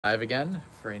Live again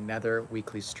for another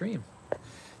weekly stream.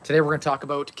 Today we're going to talk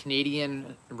about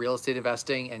Canadian real estate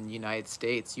investing in the United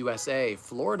States, USA,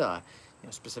 Florida,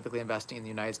 specifically investing in the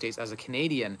United States as a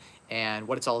Canadian and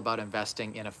what it's all about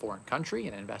investing in a foreign country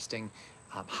and investing,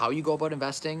 how you go about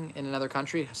investing in another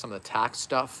country, some of the tax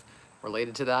stuff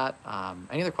related to that.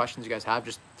 Any other questions you guys have,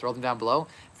 just throw them down below.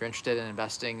 If you're interested in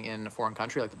investing in a foreign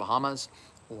country like the Bahamas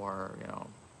or,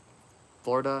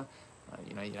 Florida,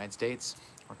 United States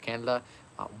or Canada.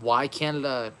 Why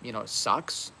Canada,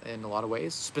 sucks in a lot of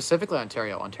ways. Specifically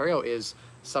Ontario. Ontario is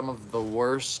some of the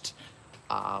worst,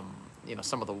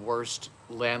 some of the worst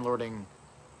landlording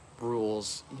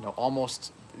rules.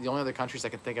 Almost the only other countries I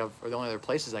can think of, or the only other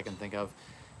places I can think of,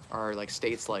 are like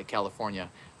states like California.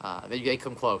 They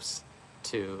come close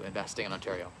to investing in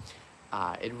Ontario.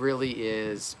 It really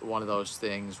is one of those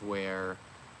things where,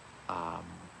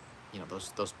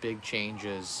 those big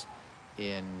changes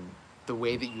in the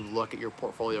way that you look at your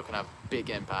portfolio can have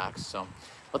big impacts. So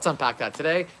let's unpack that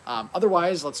today.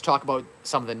 Otherwise, let's talk about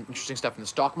some of the interesting stuff in the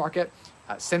stock market.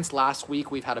 Since last week,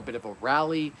 we've had a bit of a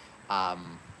rally.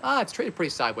 It's traded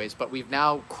pretty sideways, but we've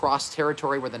now crossed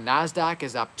territory where the NASDAQ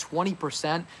is up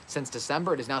 20% since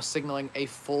December. It is now signaling a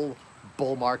full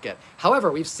bull market.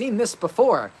 However, we've seen this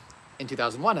before in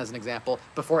 2001 as an example,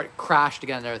 before it crashed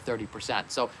again another 30%.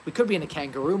 So we could be in a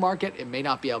kangaroo market. It may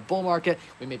not be a bull market.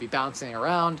 We may be bouncing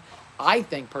around. I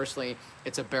think personally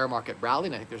it's a bear market rally,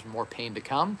 and I think there's more pain to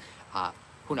come.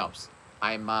 Who knows?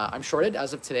 I'm shorted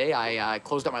as of today. I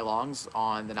closed up my longs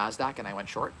on the NASDAQ and I went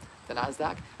short the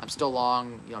NASDAQ. I'm still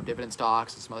long, dividend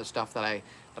stocks and some other stuff that I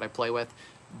play with.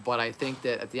 But I think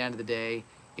that at the end of the day,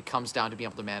 it comes down to being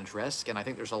able to manage risk, and I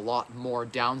think there's a lot more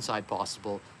downside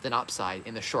possible than upside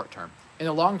in the short term. In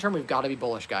the long term, we've got to be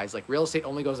bullish, guys. Like, real estate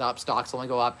only goes up, stocks only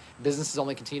go up, businesses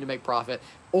only continue to make profit.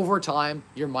 Over time,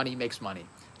 your money makes money.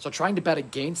 So trying to bet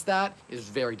against that is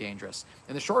very dangerous.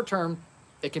 In the short term,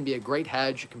 it can be a great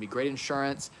hedge, it can be great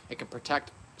insurance, it can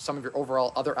protect some of your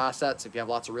overall other assets if you have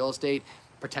lots of real estate.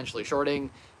 Potentially shorting,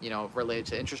 related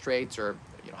to interest rates, or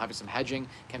having some hedging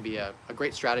can be a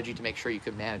great strategy to make sure you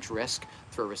can manage risk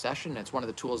through a recession. It's one of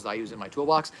the tools that I use in my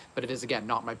toolbox, but it is, again,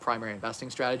 not my primary investing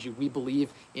strategy. We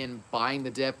believe in buying the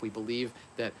dip. We believe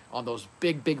that on those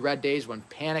big red days when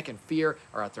panic and fear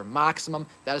are at their maximum,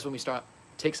 that is when we start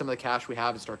take some of the cash we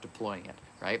have and start deploying it,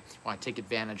 right? We want to take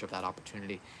advantage of that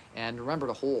opportunity. And remember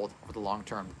to hold over the long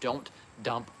term. Don't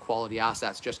dump quality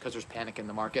assets just because there's panic in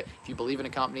the market. If you believe in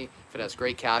a company, if it has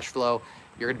great cash flow,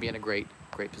 you're going to be in a great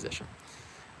position.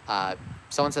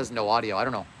 Someone says no audio. I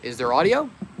don't know. Is there audio?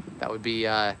 That'd be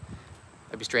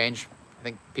strange. I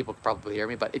think people could probably hear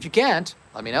me, but if you can't,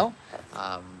 let me know.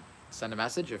 Send a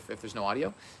message if there's no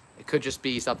audio. It could just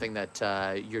be something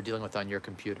that you're dealing with on your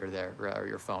computer there, or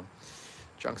your phone.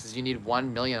 Junk says you need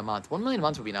 1 million a month. 1 million a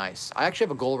month would be nice. I actually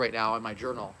have a goal right now in my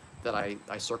journal that I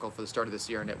circled for the start of this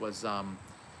year, and it was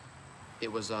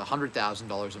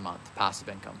 $100,000 a month passive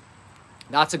income.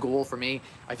 That's a goal for me.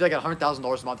 I feel like at $100,000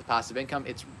 a month of passive income,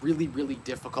 it's really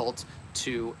difficult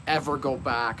to ever go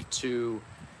back to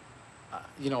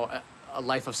a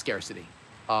life of scarcity,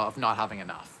 of not having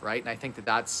enough, right? And I think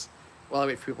that's, well, I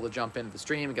wait for people to jump into the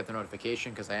stream and get the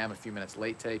notification, because I am a few minutes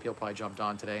late today. People probably jumped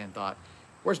on today and thought,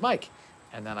 where's Mike?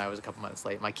 And then I was a couple minutes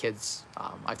late. My kids,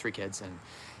 I have 3 kids, and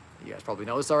you guys probably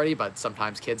know this already, but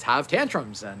sometimes kids have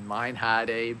tantrums, and mine had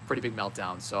a pretty big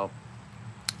meltdown. So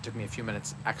it took me a few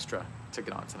minutes extra to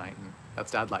get on tonight, and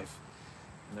that's dad life.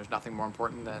 And there's nothing more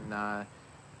important than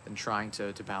trying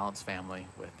to balance family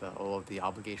with all of the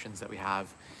obligations that we have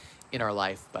in our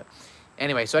life. But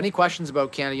anyway, so any questions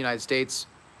about Canada, United States,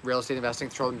 real estate investing,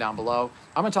 throw them down below.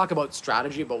 I'm going to talk about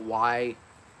strategy, about why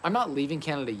I'm not leaving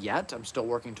Canada yet. I'm still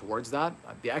working towards that.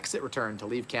 The exit return to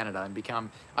leave Canada and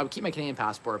I would keep my Canadian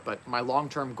passport, but my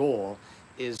long-term goal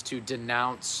is to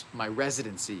denounce my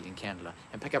residency in Canada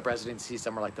and pick up residency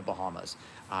somewhere like the Bahamas.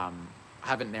 I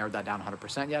haven't narrowed that down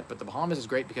 100% yet, but the Bahamas is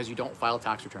great because you don't file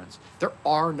tax returns. There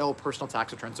are no personal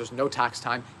tax returns. There's no tax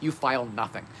time. You file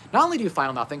nothing. Not only do you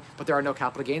file nothing, but there are no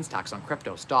capital gains tax on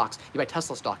crypto, stocks. You buy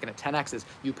Tesla stock and at 10x's,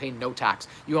 you pay no tax.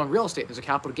 You own real estate, there's a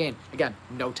capital gain. Again,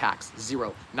 no tax,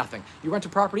 zero, nothing. You rent a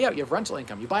property out, you have rental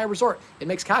income. You buy a resort, it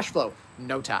makes cash flow,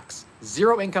 no tax.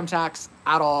 Zero income tax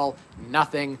at all,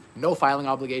 nothing, no filing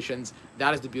obligations.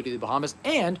 That is the beauty of the Bahamas.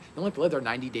 And you only have to live there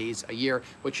 90 days a year,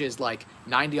 which is like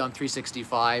 90 on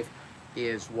 365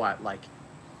 is what? Like,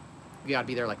 you gotta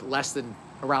be there like less than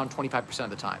around 25% of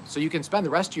the time. So you can spend the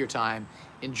rest of your time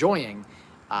enjoying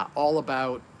all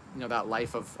about, that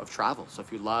life of travel. So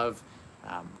if you love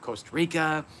Costa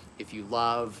Rica, if you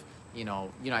love,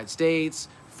 United States,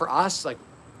 for us, like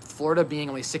Florida being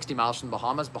only 60 miles from the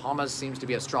Bahamas, Bahamas seems to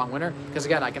be a strong winner because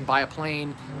again, I can buy a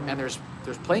plane, and there's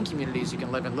plane communities you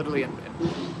can live in literally in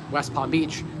West Palm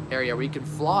Beach area where you can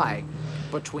fly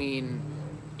between,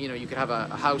 you could have a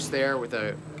house there with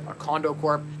a condo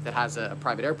corp that has a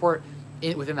private airport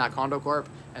within that condo corp,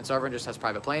 and so everyone just has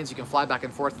private planes. You can fly back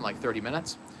and forth in like 30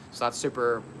 minutes. So that's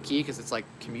super key because it's like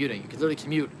commuting. You could literally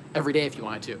commute every day if you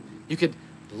wanted to. You could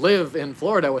live in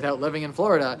Florida without living in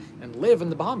Florida and live in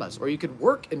the Bahamas, or you could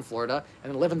work in Florida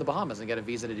and then live in the Bahamas and get a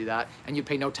visa to do that, and you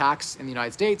pay no tax in the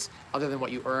United States other than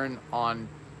what you earn on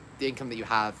the income that you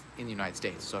have in the United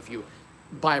States. So if you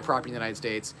buy a property in the United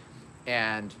States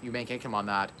and you make income on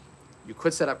that, you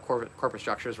could set up corporate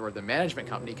structures where the management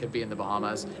company could be in the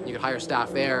Bahamas. You could hire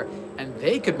staff there, and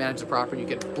they could manage the property. You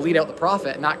could bleed out the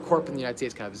profit, and that corp in the United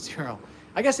States could have zero.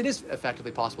 I guess it is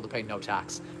effectively possible to pay no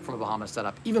tax from a Bahamas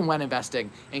setup, even when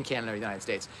investing in Canada or the United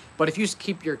States. But if you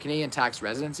keep your Canadian tax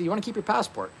residency, you want to keep your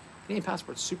passport. Canadian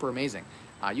passport's super amazing.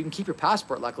 You can keep your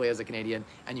passport, luckily, as a Canadian,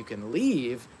 and you can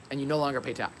leave, and you no longer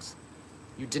pay tax.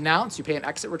 You denounce, you pay an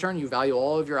exit return, you value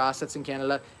all of your assets in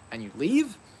Canada, and you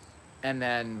leave, and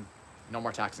then no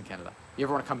more tax in Canada. You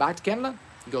ever want to come back to Canada?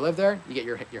 You go live there, you get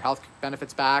your health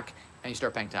benefits back, and you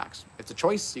start paying tax. It's a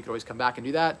choice. You could always come back and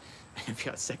do that if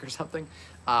you got sick or something.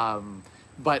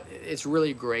 But it's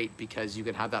really great because you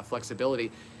can have that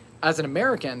flexibility. As an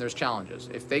American, there's challenges.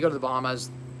 If they go to the Bahamas,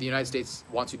 the United States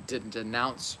wants you to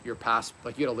denounce your past,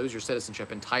 like you got to lose your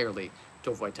citizenship entirely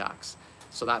to avoid tax.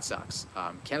 So that sucks.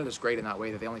 Canada's great in that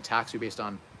way that they only tax you based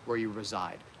on where you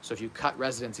reside. So if you cut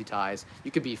residency ties, you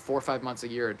could be 4 or 5 months a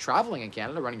year traveling in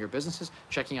Canada, running your businesses,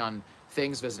 checking on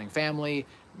things, visiting family,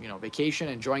 vacation,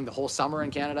 enjoying the whole summer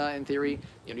in Canada. In theory,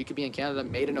 you could be in Canada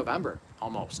May to November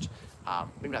almost.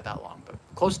 Maybe not that long, but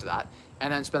close to that.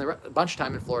 And then spend a bunch of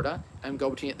time in Florida and go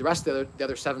between the rest of the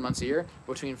other 7 months a year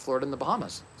between Florida and the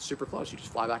Bahamas. Super close. You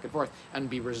just fly back and forth and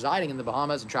be residing in the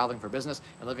Bahamas and traveling for business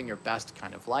and living your best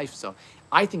kind of life. So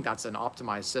I think that's an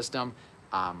optimized system.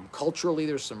 Culturally,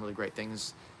 there's some really great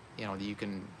things, that you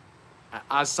can,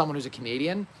 as someone who's a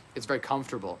Canadian, it's very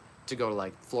comfortable to go to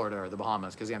like Florida or the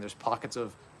Bahamas because again, there's pockets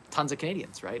of tons of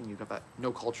Canadians, right? And you've got that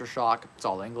no culture shock. It's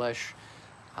all English,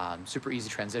 super easy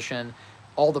transition.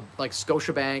 All the like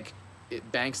Scotiabank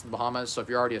banks in the Bahamas. So if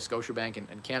you're already a Scotiabank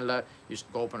in Canada, you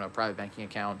just go open a private banking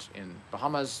account in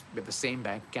Bahamas with the same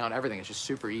bank account. Everything is just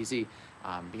super easy.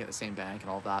 Being at the same bank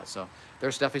and all of that. So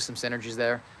there's definitely some synergies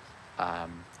there.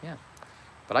 Yeah.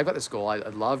 But I've got this goal.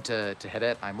 I'd love to hit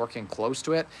it. I'm working close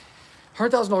to it.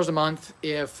 $100,000 a month.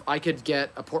 If I could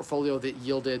get a portfolio that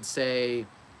yielded, say,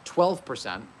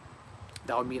 12%,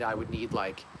 that would mean I would need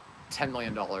like $10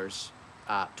 million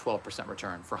at 12%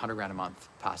 return for 100 grand a month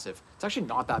passive. It's actually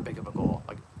not that big of a goal.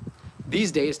 Like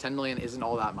these days, 10 million isn't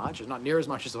all that much. It's not near as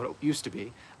much as what it used to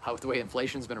be. With the way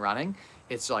inflation's been running,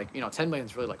 it's like 10 million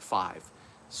is really like 5.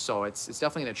 So it's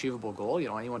definitely an achievable goal.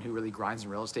 Anyone who really grinds in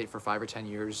real estate for 5 or 10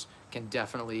 years can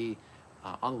definitely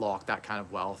unlock that kind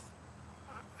of wealth.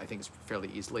 I think it's fairly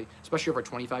easily, especially over a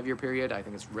 25-year period. I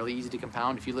think it's really easy to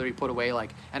compound. If you literally put away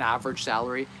like an average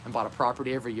salary and bought a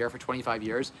property every year for 25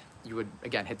 years, you would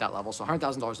again hit that level. So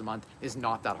 $100,000 a month is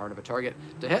not that hard of a target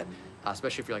to hit,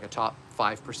 especially if you're like a top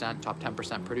 5%, top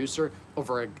 10% producer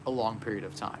over a long period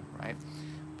of time, right?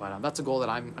 But that's a goal that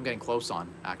I'm getting close on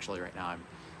actually right now.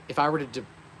 If I were to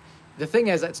the thing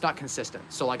is, it's not consistent.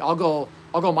 So like I'll go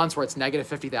months where it's negative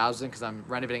 50,000 because I'm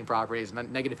renovating properties,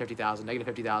 and negative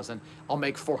 50,000. I'll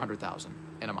make 400,000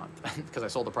 in a month because I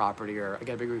sold the property, or I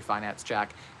get a big refinance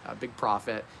check, a big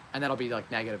profit, and then I'll be like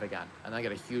negative again, and then I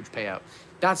get a huge payout.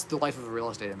 That's the life of a real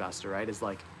estate investor, right? Is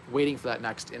like waiting for that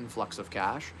next influx of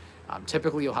cash.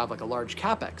 Typically, you'll have like a large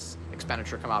capex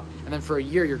expenditure come up, and then for a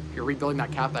year you're rebuilding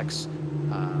that capex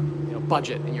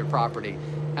budget in your property.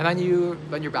 And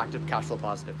then you're back to cash flow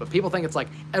positive. But people think it's like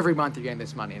every month you're getting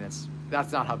this money, and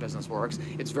that's not how business works.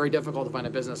 It's very difficult to find a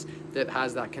business that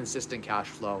has that consistent cash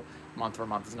flow month over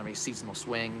month. Doesn't have any seasonal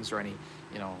swings or any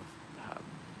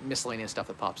miscellaneous stuff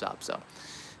that pops up. So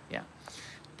yeah.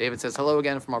 David says, hello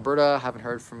again from Alberta. Haven't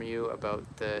heard from you about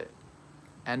the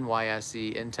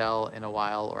NYSE Intel in a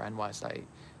while, or NYSE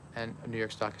and New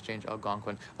York Stock Exchange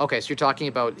Algonquin. Okay, so you're talking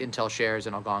about Intel shares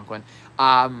in Algonquin.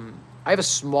 I have a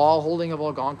small holding of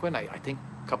Algonquin. I think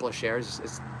a couple of shares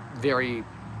is very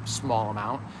small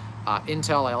amount.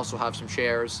 Intel, I also have some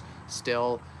shares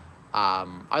still.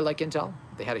 I like Intel.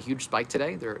 They had a huge spike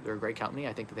today. They're a great company.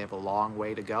 I think that they have a long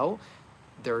way to go.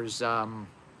 There is some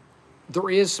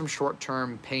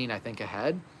short-term pain, I think,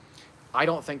 ahead. I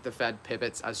don't think the Fed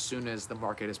pivots as soon as the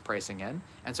market is pricing in.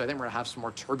 And so I think we're gonna have some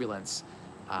more turbulence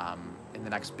in the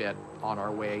next bit on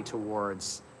our way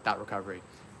towards that recovery.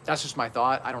 That's just my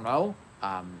thought. I don't know.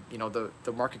 You know,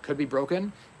 the market could be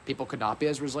broken. People could not be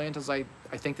as resilient as I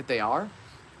think that they are.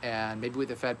 And maybe with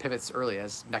the Fed pivots early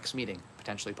as next meeting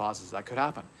potentially pauses, that could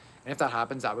happen. And if that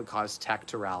happens, that would cause tech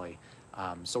to rally.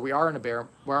 So we're in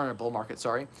a bull market,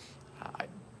 sorry.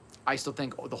 I still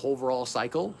think the whole overall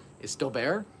cycle is still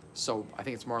bear. So I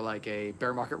think it's more like a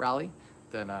bear market rally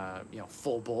than a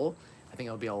full bull. I think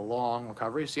it'll be a long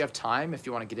recovery. So you have time if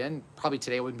you want to get in. Probably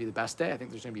today wouldn't be the best day. I think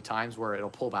there's going to be times where it'll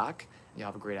pull back. And you'll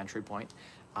have a great entry point.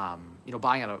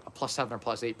 Buying at a +7 or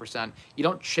 +8%, you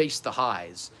don't chase the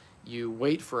highs. You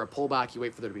wait for a pullback. You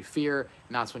wait for there to be fear,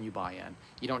 and that's when you buy in.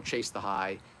 You don't chase the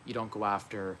high. You don't go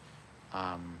after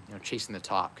chasing the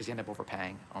top, because you end up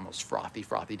overpaying on those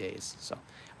frothy days. So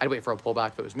I'd wait for a pullback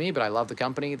if it was me, but I love the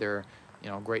company. They're,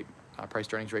 great price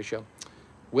to earnings ratio.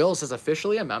 Will says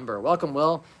officially a member. Welcome,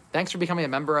 Will. Thanks for becoming a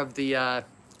member of the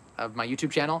of my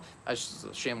YouTube channel. As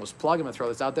a shameless plug, I'm gonna throw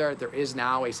this out there. There is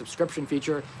now a subscription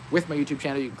feature with my YouTube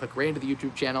channel. You can click right into the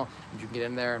YouTube channel and you can get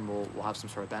in there, and we'll have some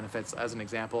sort of benefits. As an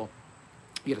example,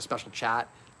 you get a special chat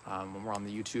when we're on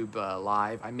the YouTube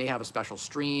live. I may have a special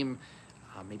stream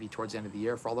maybe towards the end of the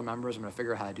year for all the members. I'm gonna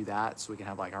figure out how to do that so we can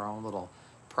have like our own little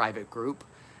private group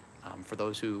for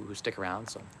those who stick around.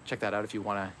 So check that out if you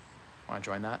wanna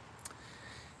join that.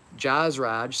 Jazz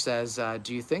Raj says,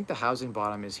 do you think the housing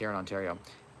bottom is here in Ontario?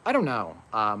 I don't know.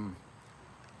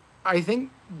 I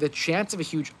think the chance of a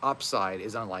huge upside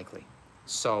is unlikely.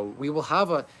 So we will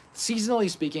have seasonally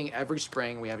speaking, every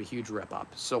spring we have a huge rip up.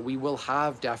 So we will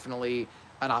have definitely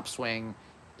an upswing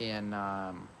in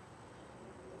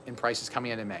prices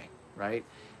coming in May, right?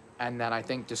 And then I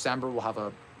think December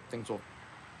things will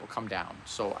come down.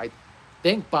 So I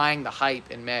think buying the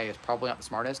hype in May is probably not the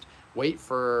smartest. Wait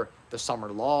for the summer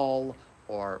lull,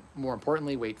 or more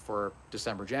importantly, wait for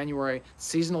December, January.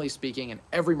 Seasonally speaking, in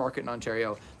every market in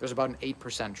Ontario, there's about an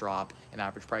 8% drop in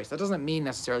average price. That doesn't mean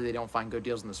necessarily they don't find good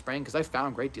deals in the spring, because I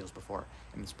found great deals before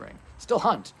in the spring. Still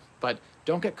hunt, but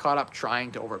don't get caught up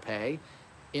trying to overpay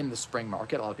in the spring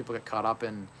market. A lot of people get caught up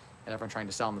in everyone trying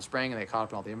to sell in the spring, and they get caught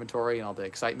up in all the inventory and all the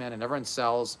excitement, and everyone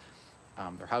sells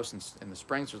their house in the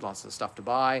spring, so there's lots of stuff to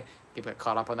buy. People get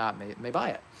caught up on that, and they buy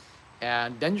it.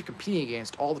 And then you're competing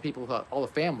against all the people, all the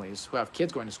families who have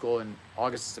kids going to school in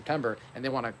August and September, and they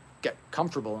want to get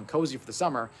comfortable and cozy for the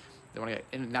summer. They want to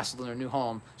get nestled in their new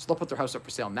home, so they'll put their house up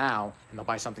for sale now, and they'll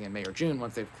buy something in May or June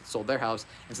once they've sold their house.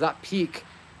 And so that peak,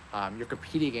 you're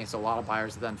competing against a lot of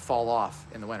buyers that then fall off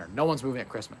in the winter. No one's moving at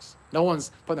Christmas. No one's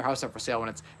putting their house up for sale when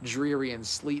it's dreary and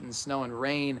sleet and snow and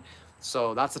rain.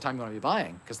 So that's the time you want to be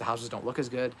buying, because the houses don't look as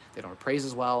good, they don't appraise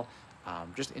as well.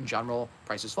 Just in general,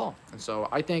 prices fall. And so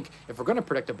I think if we're going to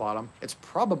predict a bottom, it's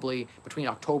probably between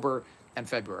October and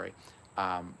February.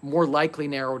 More likely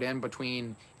narrowed in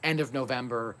between end of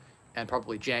November and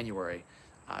probably January.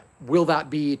 Will that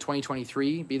be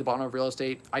 2023, be the bottom of real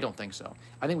estate? I don't think so.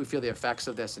 I think we feel the effects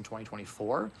of this in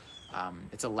 2024.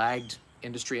 It's a lagged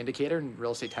industry indicator, and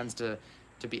real estate tends to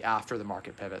be after the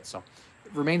market pivot. So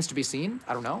it remains to be seen.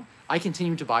 I don't know. I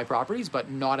continue to buy properties, but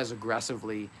not as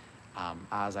aggressively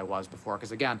as I was before.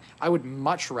 Because again, I would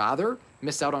much rather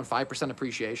miss out on 5%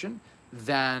 appreciation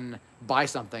than buy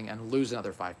something and lose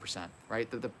another 5%,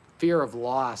 right? The fear of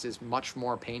loss is much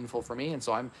more painful for me. And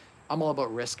so I'm all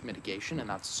about risk mitigation, and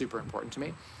that's super important to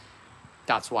me.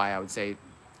 That's why I would say,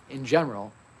 in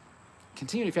general,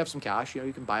 continue if you have some cash,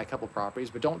 you can buy a couple properties,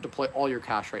 but don't deploy all your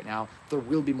cash right now. There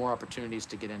will be more opportunities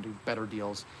to get into better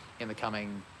deals in the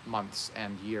coming months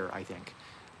and year, I think.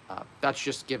 That's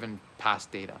just given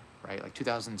past data, right? Like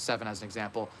 2007, as an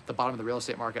example, the bottom of the real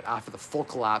estate market after the full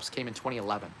collapse came in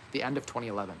 2011. The end of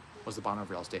 2011 was the bottom of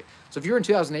real estate. So if you're in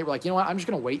 2008, we're like, you know what, I'm just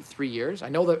gonna wait 3 years. I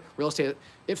know that real estate,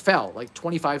 it fell like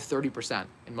 25, 30%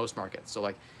 in most markets. So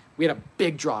like we had a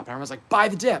big drop and everyone's like, buy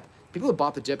the dip. People who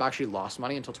bought the dip actually lost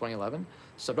money until 2011.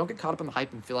 So don't get caught up in the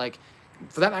hype and feel like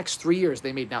for that next 3 years,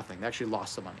 they made nothing. They actually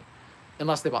lost some money.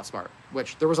 Unless they bought smart,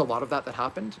 which there was a lot of that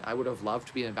happened. I would have loved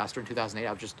to be an investor in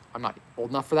 2008. I'm not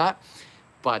old enough for that,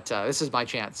 but this is my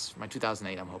chance, my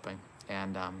 2008, I'm hoping.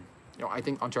 And, I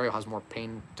think Ontario has more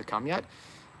pain to come yet.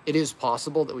 It is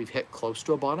possible that we've hit close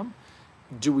to a bottom.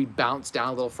 Do we bounce down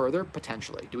a little further?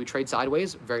 Potentially. Do we trade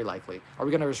sideways? Very likely. Are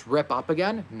we going to just rip up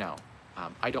again? No,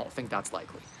 I don't think that's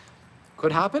likely.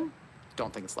 Could happen.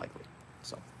 Don't think it's likely.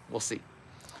 So we'll see.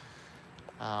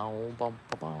 I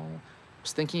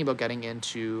was thinking about getting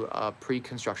into a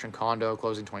pre-construction condo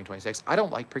closing 2026. I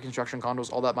don't like pre-construction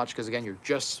condos all that much because, again, you're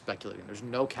just speculating. There's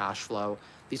no cash flow.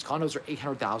 These condos are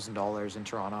 $800,000 in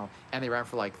Toronto, and they rent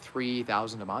for like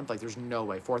 $3,000 a month. Like, there's no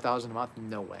way. $4,000 a month?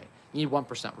 No way. You need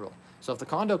 1% rule. So if the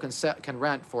condo can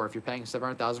rent for, if you're paying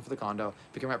 $700,000 for the condo,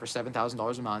 if you can rent for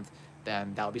 $7,000 a month,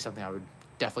 then that would be something I would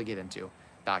definitely get into.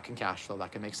 that can cash flow,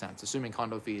 that can make sense, assuming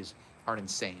condo fees aren't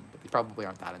insane, but they probably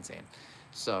aren't that insane.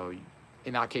 So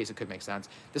in that case, it could make sense.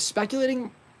 The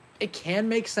speculating, it can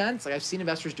make sense. Like I've seen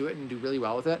investors do it and do really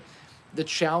well with it. The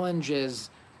challenge is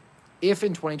if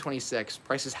in 2026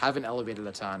 prices haven't elevated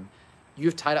a ton,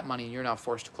 you've tied up money and you're now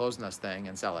forced to close on this thing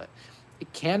and sell it.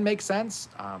 It can make sense.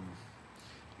 I'm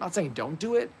not saying don't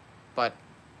do it, but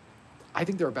I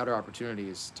think there are better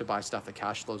opportunities to buy stuff that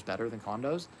cash flows better than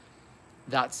condos.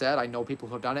 That said, I know people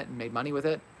who have done it and made money with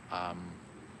it.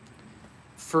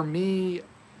 For me,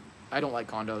 I don't like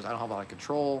condos. I don't have a lot of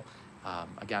control.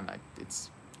 Again, it's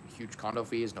huge condo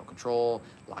fees, no control,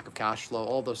 lack of cash flow.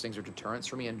 All those things are deterrents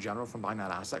for me in general from buying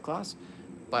that asset class.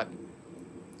 But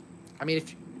I mean,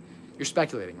 if you're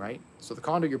speculating, right? So the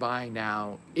condo you're buying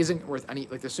now isn't worth any,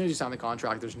 like as soon as you sign the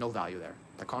contract, there's no value there.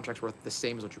 The contract's worth the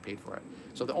same as what you paid for it.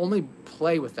 So the only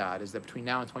play with that is that between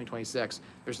now and 2026,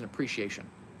 there's an appreciation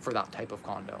for that type of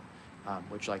condo,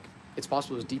 which like it's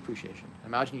possible as depreciation.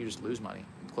 Imagine you just lose money,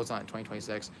 close on it in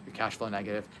 2026, your cash flow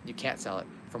negative, you can't sell it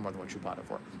for more than what you bought it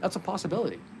for. That's a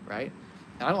possibility, right?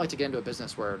 And I don't like to get into a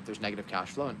business where there's negative cash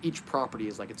flow and each property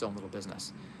is like its own little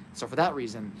business. So for that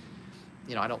reason,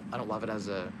 you know, I don't love it as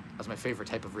my favorite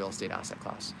type of real estate asset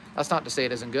class. That's not to say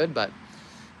it isn't good, but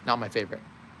not my favorite.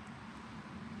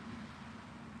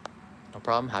 No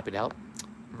problem, happy to help.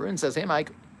 Varun says, hey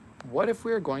Mike, what if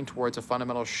we are going towards a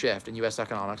fundamental shift in U.S.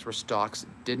 economics where stocks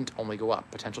didn't only go up?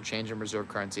 Potential change in reserve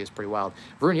currency is pretty wild.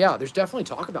 Varun, yeah, there's definitely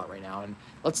talk about right now, and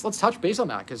let's touch base on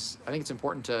that because I think it's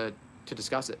important to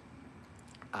discuss it.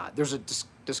 There's a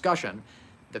discussion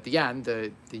that the yen,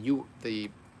 the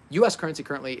U.S. currency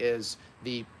currently is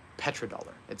the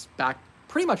petrodollar. It's backed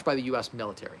pretty much by the U.S.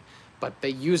 military, but they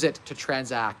use it to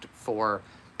transact for.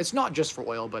 It's not just for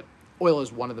oil, but oil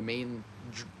is one of the main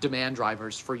demand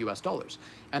drivers for U.S. dollars.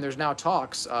 And there's now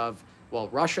talks of, well,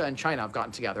 Russia and China have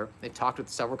gotten together. They've talked with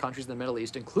several countries in the Middle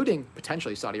East, including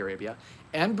potentially Saudi Arabia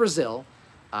and Brazil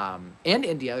and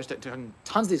India. There's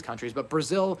tons of these countries, but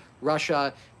Brazil,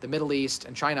 Russia, the Middle East,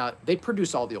 and China, they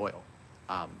produce all the oil,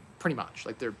 pretty much.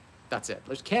 Like that's it.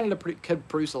 There's Canada could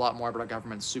produce a lot more, but our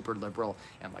government's super liberal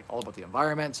and like all about the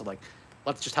environment. So like,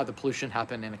 let's just have the pollution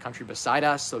happen in a country beside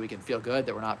us so we can feel good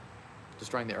that we're not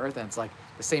destroying the earth. And it's like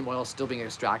the same oil is still being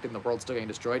extracted and the world's still getting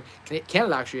destroyed.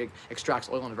 Canada actually extracts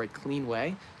oil in a very clean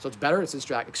way. So it's better it's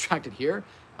extracted here.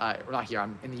 We're not here,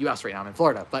 I'm in the US right now, I'm in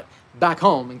Florida, but back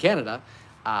home in Canada,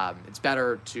 it's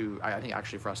better to, I think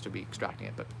actually for us to be extracting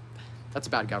it, but that's a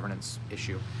bad governance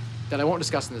issue that I won't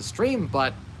discuss in this stream,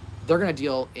 but they're gonna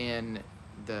deal in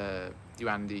the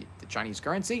yuan, the Chinese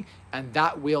currency, and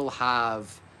that will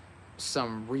have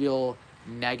some real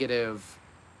negative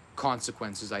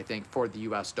consequences, I think, for the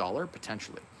US dollar,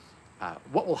 potentially.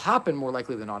 What will happen more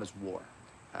likely than not is war.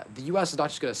 The US is not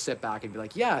just going to sit back and be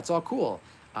like, yeah, it's all cool.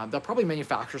 They'll probably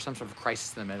manufacture some sort of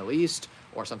crisis in the Middle East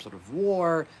or some sort of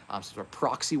war, some sort of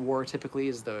proxy war typically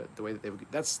is the way that they would.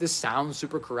 This sounds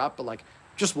super corrupt, but like,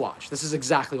 just watch. This is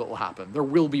exactly what will happen. There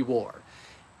will be war.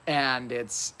 And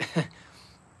it's,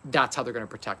 that's how they're going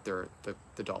to protect the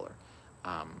dollar.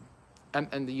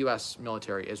 And the US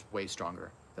military is way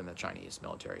stronger than the Chinese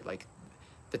military. Like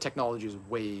the technology is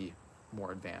way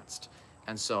more advanced.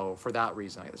 And so for that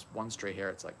reason, I get this one stray hair,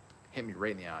 it's like hit me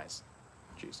right in the eyes.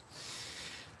 Jeez.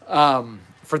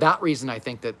 For that reason, I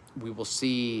think that we will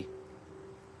see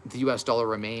the US dollar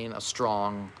remain a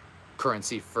strong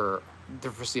currency for the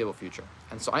foreseeable future.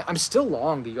 And so I'm still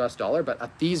long the US dollar, but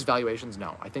at these valuations,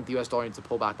 no. I think the US dollar needs to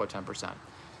pull back about 10%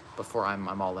 before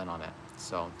I'm all in on it.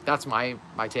 So that's my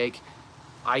take.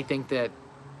 I think that,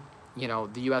 you know,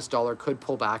 the US dollar could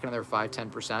pull back another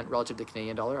 5-10% relative to the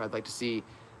Canadian dollar. I'd like to see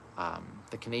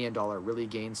the Canadian dollar really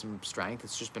gain some strength.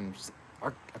 It's just been,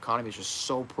 our economy is just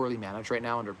so poorly managed right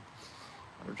now under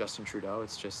Justin Trudeau.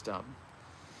 It's just,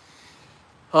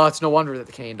 it's no wonder that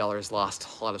the Canadian dollar has lost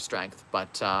a lot of strength.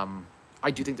 But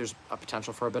I do think there's a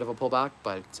potential for a bit of a pullback.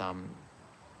 But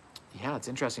yeah, it's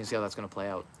interesting to see how that's going to play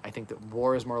out. I think that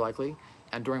war is more likely.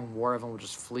 And during war, everyone will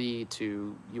just flee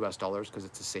to US dollars because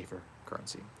it's a safer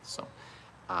currency. So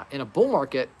in a bull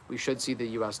market, we should see the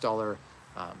US dollar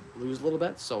lose a little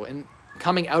bit. So in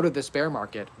coming out of this bear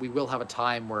market, we will have a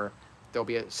time where there'll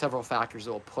be several factors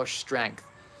that will push strength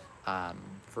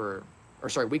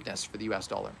weakness for the US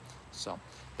dollar. So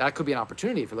that could be an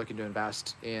opportunity if you're looking to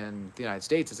invest in the United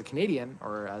States as a Canadian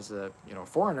or as a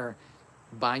foreigner.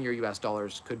 Buying your US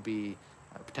dollars could be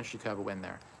potentially could have a win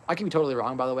there. I could be totally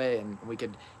wrong, by the way, and we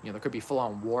could, there could be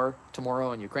full-on war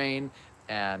tomorrow in Ukraine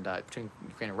and between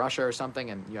Ukraine and Russia or something,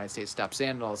 and the United States steps in,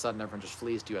 and all of a sudden everyone just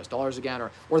flees to US dollars again,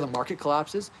 or the market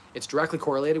collapses. It's directly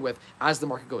correlated with, as the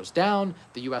market goes down,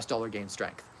 the US dollar gains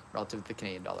strength. relative to the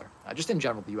Canadian dollar. Just in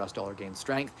general, the US dollar gains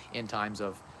strength in times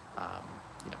of,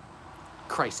 you know,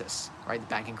 crisis, right? The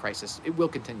banking crisis. It will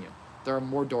continue. There are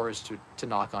more doors to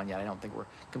knock on yet. I don't think we're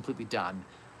completely done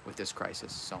with this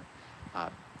crisis. So,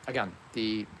 again,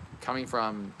 coming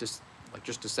from just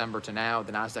December to now,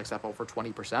 the Nasdaq's up over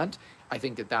 20%. I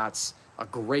think that's a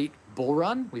great bull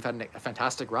run. We've had a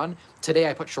fantastic run. Today,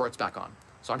 I put shorts back on,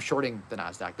 so I'm shorting the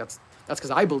Nasdaq. That's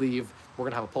because I believe we're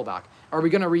gonna have a pullback. Are we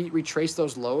gonna retrace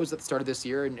those lows that started this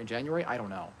year in January? I don't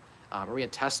know. Are we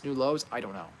gonna test new lows? I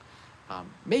don't know.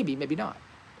 Maybe, maybe not.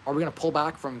 Are we gonna pull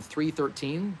back from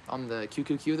 313 on the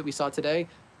QQQ that we saw today?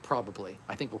 Probably.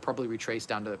 I think we'll probably retrace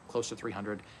down to close to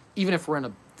 300, even if we're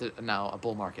in now a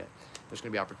bull market. There's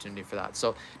going to be opportunity for that.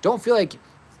 So don't feel like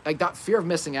that fear of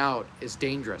missing out is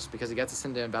dangerous, because it gets us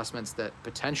into investments that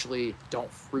potentially don't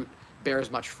bear as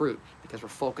much fruit, because we're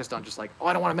focused on just like, oh,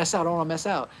 I don't want to miss out. I don't want to miss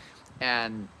out.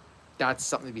 And that's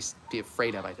something to be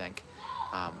afraid of, I think.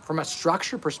 From a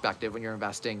structure perspective, when you're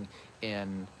investing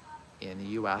in the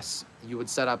US, you would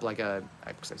set up like I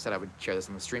said I would share this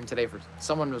on the stream today. For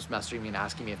someone was messaging me and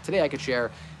asking me if today I could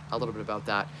share a little bit about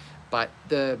that. But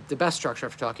the best structure,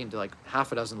 after talking to like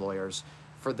half a dozen lawyers,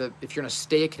 if you're gonna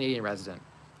stay a Canadian resident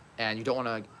and you don't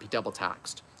want to be double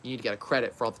taxed, you need to get a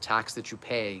credit for all the tax that you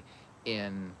pay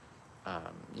in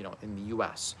in the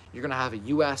US. You're gonna have a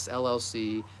US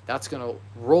LLC that's gonna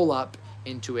roll up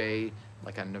into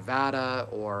like a Nevada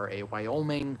or a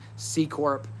Wyoming C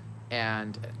Corp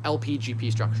and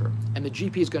LP-GP structure. And the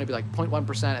GP is going to be like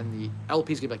 0.1%, and the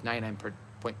LP is going to be like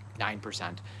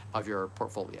 99.9% of your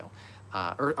portfolio,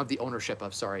 or of the ownership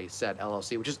of, said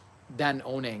LLC, which is then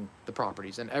owning the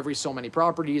properties. And every so many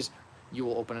properties, you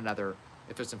will open another,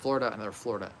 if it's in Florida, another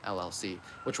Florida LLC,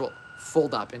 which will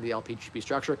fold up into the LP-GP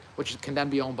structure, which can then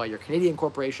be owned by your Canadian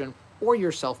corporation or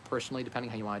yourself personally, depending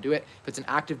how you want to do it. If it's an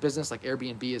active business, like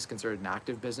Airbnb is considered an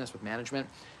active business with management.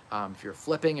 If you're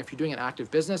flipping, if you're doing an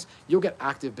active business, you'll get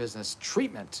active business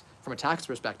treatment from a tax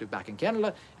perspective back in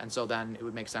Canada. And so then it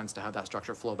would make sense to have that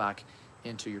structure flow back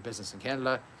into your business in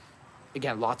Canada.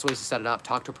 Again, lots of ways to set it up.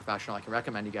 Talk to a professional. I can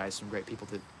recommend you guys some great people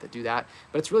that do that.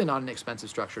 But it's really not an expensive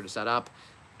structure to set up.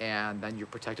 And then you're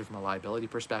protected from a liability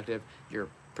perspective. You're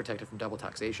protected from double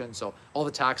taxation. So all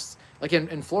the tax, like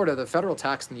in Florida, the federal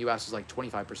tax in the US is like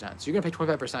 25%. So you're gonna pay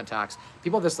 25% tax.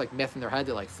 People have this like myth in their head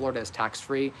that like Florida is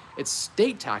tax-free. It's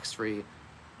state tax-free,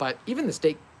 but even the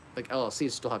state like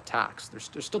LLCs still have tax. There's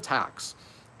still tax.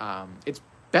 It's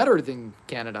better than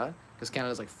Canada, because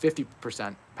Canada is like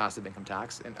 50% passive income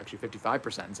tax, and actually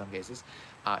 55% in some cases.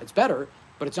 It's better,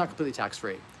 but it's not completely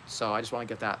tax-free. So I just want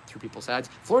to get that through people's heads.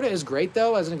 Florida is great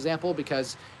though, as an example,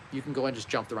 because you can go and just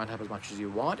jump the rent up as much as you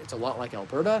want. It's a lot like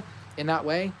Alberta in that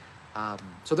way.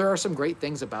 So there are some great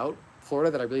things about Florida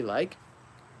that I really like.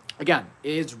 Again,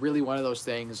 it is really one of those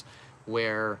things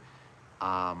where,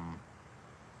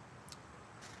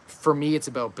 for me, it's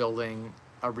about building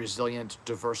a resilient,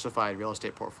 diversified real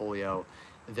estate portfolio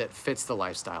that fits the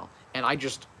lifestyle. And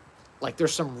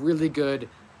there's some really good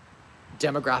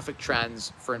demographic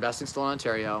trends for investing still in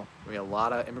Ontario. We have a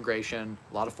lot of immigration,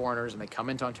 a lot of foreigners, and they come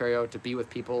into Ontario to be with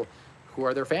people who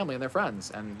are their family and their friends.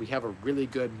 And we have a really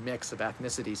good mix of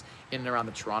ethnicities in and around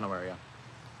the Toronto area.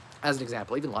 As an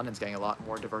example, even London's getting a lot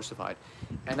more diversified.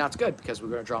 And that's good, because we're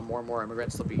going to draw more and more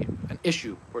immigrants. There'll be an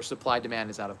issue where supply-demand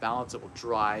is out of balance. It will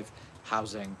drive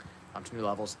housing to new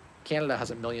levels. Canada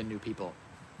has 1 million new people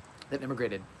that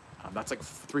immigrated. That's like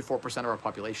 3-4% of our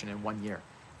population in 1 year.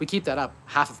 We keep that up,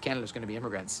 half of Canada is going to be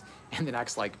immigrants in the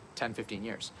next like 10-15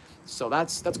 years. So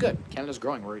that's good. Canada's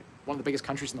growing. We're one of the biggest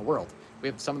countries in the world. We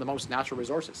have some of the most natural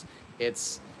resources.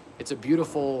 It's a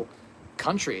beautiful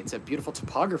country. It's a beautiful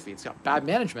topography. It's got bad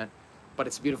management, but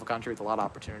it's a beautiful country with a lot of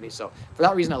opportunity. So for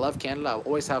that reason, I love Canada. I'll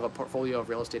always have a portfolio of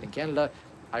real estate in Canada.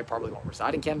 I probably won't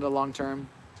reside in Canada long term,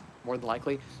 more than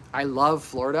likely. I love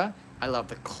Florida. I love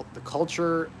the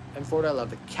culture in Florida. I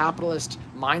love the capitalist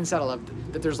mindset. I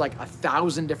love that there's like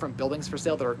 1,000 different buildings for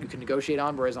sale that you can negotiate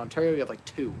on, whereas in Ontario, you have like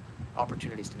 2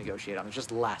 opportunities to negotiate on. There's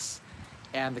just less.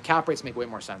 And the cap rates make way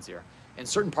more sense here. In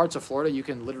certain parts of Florida, you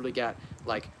can literally get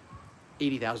like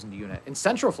 80,000 a unit. In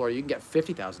Central Florida, you can get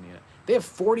 50,000 a unit. They have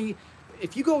 40.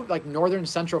 If you go like northern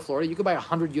Central Florida, you could buy a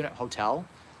 100-unit hotel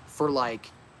for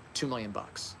like $2 million,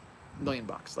 $1 million.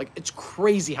 Like, it's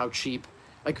crazy how cheap.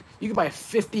 Like, you could buy a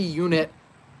 50-unit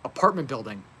apartment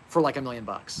building for like $1 million.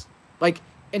 Like,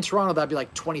 in Toronto, that'd be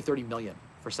like 20-30 million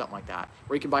for something like that.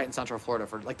 Or you can buy it in Central Florida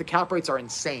for like, the cap rates are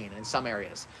insane in some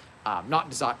areas. Not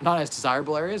as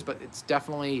desirable areas, but it's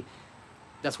definitely,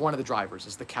 that's one of the drivers,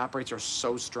 is the cap rates are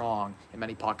so strong in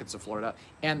many pockets of Florida.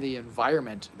 And the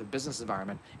environment, the business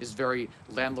environment, is very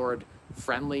landlord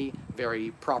friendly,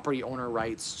 very property owner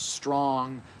rights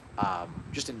strong.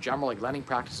 Just in general, like lending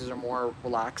practices are more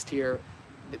relaxed here.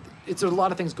 It's there's a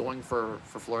lot of things going for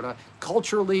Florida.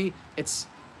 Culturally, it's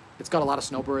got a lot of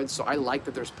snowbirds, so I like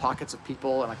that there's pockets of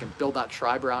people and I can build that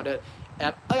tribe around it.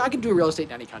 And I can do real estate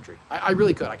in any country. I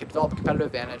really could. I could develop a competitive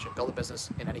advantage and build a business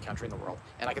in any country in the world,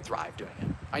 and I could thrive doing it.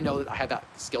 I know that I had that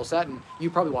skill set, and you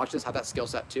probably watch this, have that skill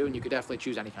set too, and you could definitely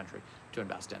choose any country to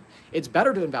invest in. It's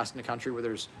better to invest in a country where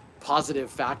there's positive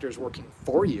factors working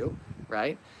for you,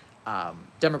 right?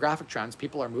 Demographic trends,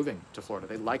 people are moving to Florida.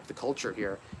 They like the culture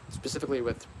here, specifically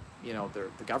with, you know,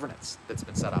 the governance that's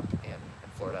been set up in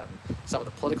Florida and some of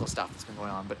the political stuff that's been going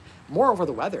on, but moreover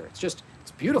the weather. It's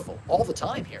beautiful all the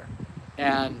time here.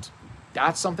 And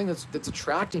that's something that's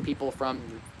attracting people from,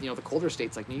 you know, the colder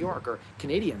states like New York or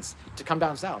Canadians to come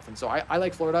down south. And so I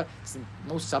like Florida. It's the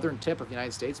most southern tip of the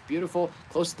United States. Beautiful,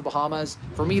 close to the Bahamas.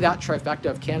 For me, that trifecta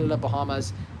of Canada,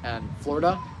 Bahamas, and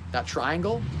Florida, that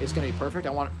triangle is going to be perfect. I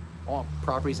want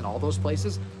properties in all those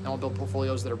places. I want to build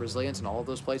portfolios that are resilient in all of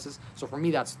those places. So for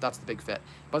me, that's the big fit.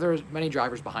 But there's many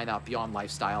drivers behind that, beyond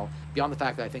lifestyle, beyond the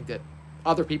fact that I think that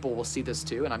other people will see this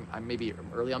too. And I'm maybe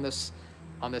early on this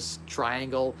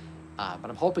triangle, but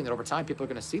I'm hoping that over time people are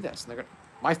going to see this, and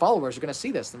my followers are going to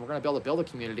see this, and we're going to be able to build a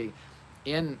community.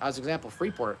 As an example,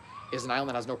 Freeport is an island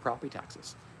that has no property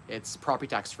taxes. It's property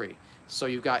tax free. So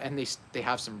you've got, and they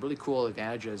have some really cool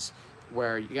advantages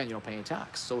where, again, you don't pay any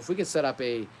tax. So if we could set up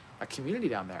a community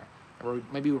down there, or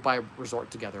maybe we buy a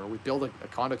resort together, or we build a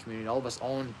condo community, all of us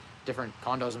own different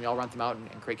condos, and we all rent them out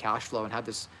and create cash flow and have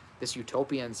this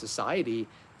utopian society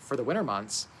for the winter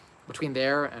months between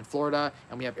there and Florida,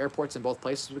 and we have airports in both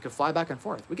places. We could fly back and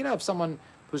forth. We could have someone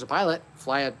who's a pilot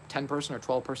fly a 10-person or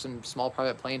 12-person small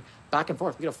private plane back and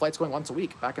forth. We could have flights going once a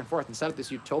week back and forth and set up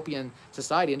this utopian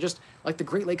society. And just like the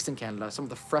Great Lakes in Canada, some of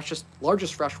the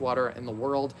largest freshwater in the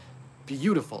world,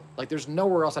 beautiful. Like there's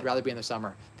nowhere else I'd rather be in the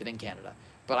summer than in Canada.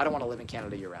 But I don't want to live in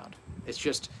Canada year round. It's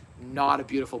just not a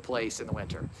beautiful place in the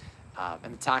winter.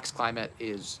 And the tax climate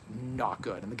is not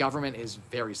good. And the government is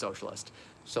very socialist.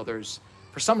 So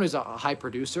for someone who's a high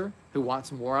producer who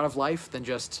wants more out of life than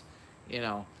just, you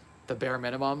know, the bare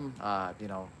minimum, you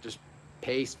know, just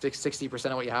pay 60%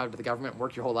 of what you have to the government and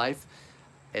work your whole life,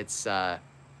 it's not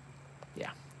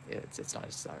as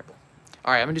desirable.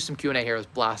 All right, I'm gonna do some Q&A here. Let's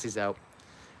blast these out.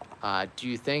 Do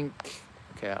you think,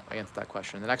 okay, I answered that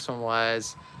question. The next one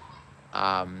was,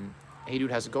 hey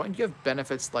dude, how's it going? Do you have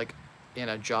benefits like in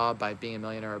a job by being a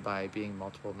millionaire or by being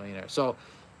multiple millionaires? So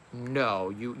no,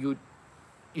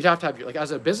 you'd have to have, like,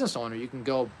 as a business owner, you can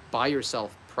go buy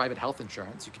yourself private health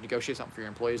insurance. You can negotiate something for your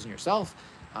employees and yourself,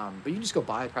 but you can just go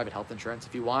buy private health insurance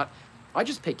if you want. I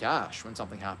just pay cash when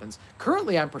something happens.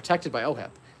 Currently, I'm protected by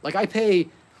OHIP. Like I pay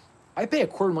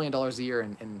 $250,000 a year,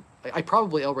 and I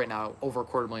probably owe right now over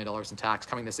 $250,000 in tax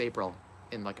coming this April.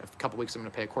 In like a couple weeks, I'm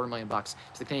going to pay $250,000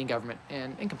 to the Canadian government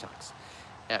in income tax,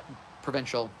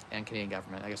 provincial and Canadian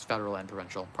government. I guess federal and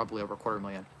provincial, probably over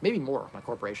 $250,000, maybe more. My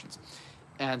corporations.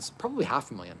 And it's probably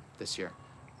 $500,000 this year.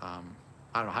 I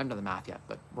don't know, I haven't done the math yet,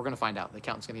 but we're going to find out. The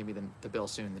accountant's going to give me the bill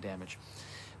soon, the damage.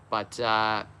 But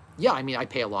yeah, I mean, I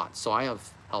pay a lot, so I have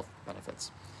health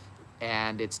benefits.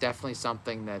 And it's definitely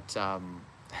something that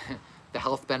the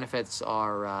health benefits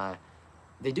are,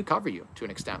 they do cover you to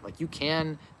an extent. Like you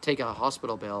can take a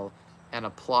hospital bill and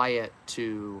apply it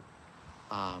to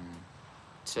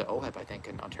OHIP, I think,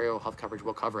 and Ontario health coverage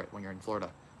will cover it when you're in Florida.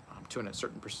 To a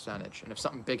certain percentage, and if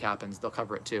something big happens, they'll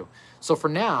cover it too. So for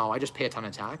now, I just pay a ton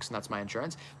of tax, and that's my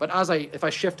insurance. But if I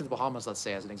shift to the Bahamas, let's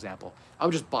say as an example, I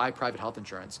would just buy private health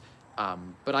insurance.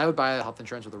 But I would buy health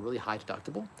insurance with a really high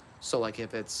deductible. So like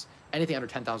if it's anything under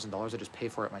 $10,000, I just pay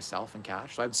for it myself in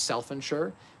cash. So I would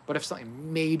self-insure. But if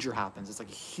something major happens, it's like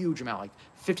a huge amount, like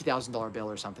 $50,000 bill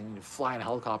or something. You need to fly in a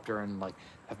helicopter and like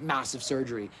have massive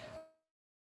surgery.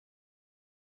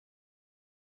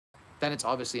 Then it's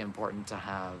obviously important to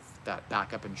have that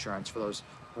backup insurance for those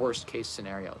worst case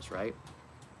scenarios, right?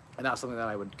 And that's something that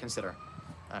I would consider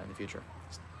in the future.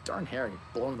 This darn hair,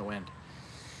 blowing the wind.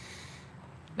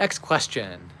 Next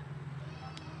question.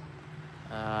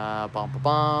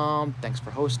 Thanks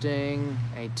for hosting.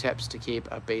 Any tips to keep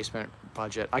a basement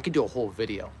budget? I could do a whole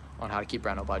video on how to keep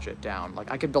rental budget down.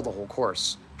 Like I could build a whole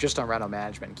course just on rental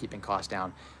management and keeping costs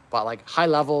down. But like high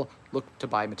level, look to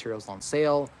buy materials on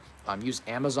sale. Use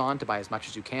Amazon to buy as much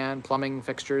as you can. Plumbing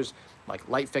fixtures, like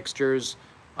light fixtures,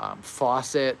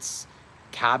 faucets,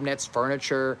 cabinets,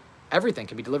 furniture, everything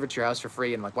can be delivered to your house for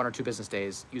free in like 1 or 2 business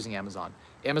days using Amazon.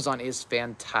 Amazon is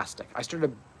fantastic.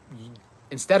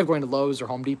 Instead of going to Lowe's or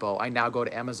Home Depot, I now go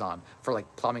to Amazon for like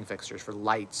plumbing fixtures, for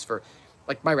lights, for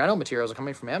like my rental materials are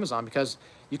coming from Amazon because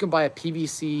you can buy a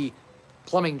PVC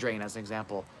plumbing drain as an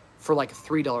example for like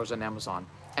 $3 on Amazon.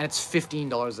 and it's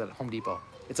 $15 at Home Depot.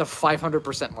 It's a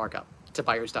 500% markup to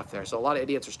buy your stuff there. So a lot of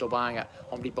idiots are still buying at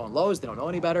Home Depot and Lowe's. They don't know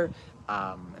any better.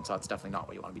 And so it's definitely not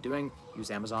what you want to be doing. Use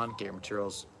Amazon, get your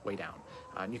materials way down.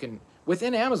 And you can,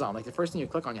 within Amazon, like the first thing you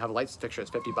click on, you have a light fixture,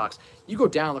 it's $50. You go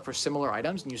down, look for similar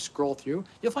items, and you scroll through,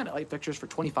 you'll find light fixtures for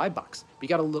 $25. But you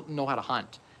got to know how to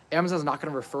hunt. Amazon's not going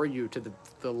to refer you to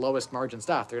the lowest margin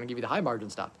stuff. They're going to give you the high margin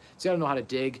stuff. So you got to know how to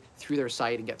dig through their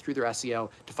site and get through their SEO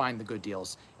to find the good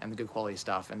deals and the good quality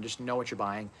stuff, and just know what you're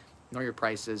buying, know your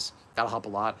prices. That'll help a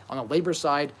lot. On the labor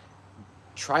side,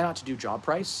 try not to do job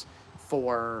price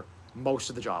for most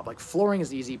of the job. Like flooring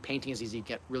is easy, painting is easy,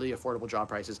 get really affordable job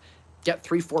prices. Get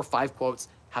 3, 4, 5 quotes,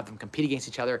 have them compete against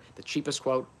each other. The cheapest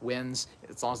quote wins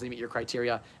as long as they meet your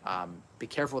criteria. Be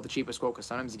careful with the cheapest quote because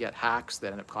sometimes you get hacks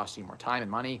that end up costing you more time and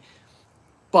money.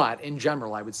 But in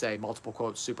general, I would say multiple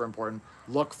quotes, super important.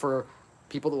 Look for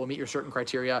people that will meet your certain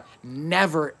criteria.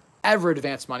 Never, ever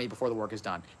advance money before the work is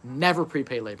done. Never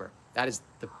prepay labor. That is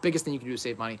the biggest thing you can do to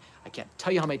save money. I can't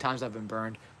tell you how many times I've been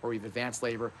burned where we've advanced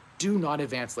labor. Do not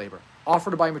advance labor.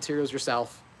 Offer to buy materials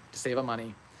yourself to save on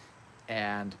money,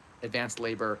 and advanced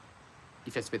labor,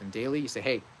 if you have to pay them daily, you say,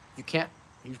 hey, you can't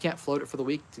float it for the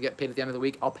week to get paid at the end of the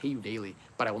week. I'll pay you daily,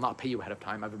 but I will not pay you ahead of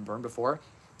time. I've been burned before.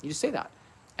 You just say that.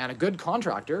 And a good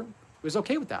contractor is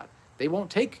okay with that. They won't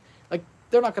take, like,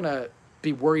 they're not going to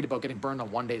be worried about getting burned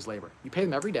on one day's labor. You pay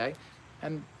them every day,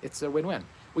 and it's a win-win.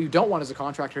 What you don't want is a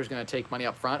contractor who's going to take money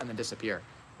up front and then disappear.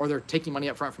 Or they're taking money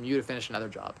up front from you to finish another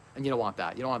job. And you don't want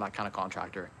that. You don't want that kind of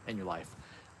contractor in your life.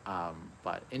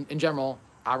 But in general,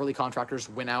 hourly contractors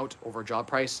win out over job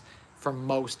price for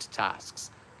most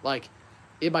tasks. Like,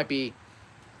 it might be,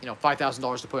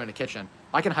 $5,000 to put in a kitchen.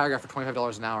 I can hire a guy for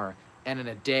 $25 an hour, and in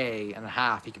a day and a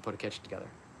half, he can put a kitchen together.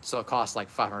 So it costs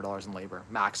like $500 in labor,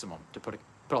 maximum, to put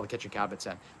all the kitchen cabinets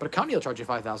in. But a company will charge you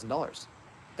 $5,000.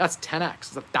 That's 10x.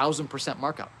 It's 1,000%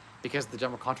 markup because the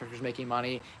general contractor's making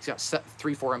money. He's got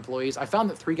 3, 4 employees. I found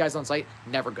that 3 guys on site,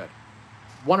 never good.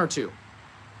 1 or 2.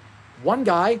 1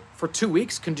 guy for 2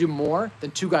 weeks can do more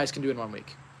than 2 guys can do in 1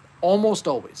 week. Almost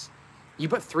always. You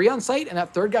put 3 on site, and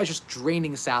that 3rd guy's just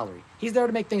draining salary. He's there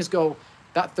to make things go.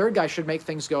 That 3rd guy should make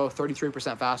things go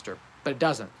 33% faster, but it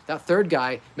doesn't. That 3rd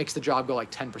guy makes the job go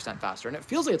like 10% faster, and it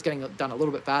feels like it's getting done a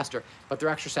little bit faster, but their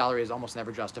extra salary is almost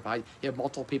never justified. You have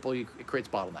multiple people, it creates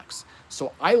bottlenecks.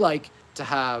 So I like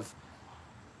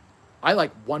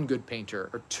 1 good painter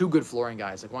or 2 good flooring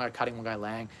guys, like 1 guy cutting, 1 guy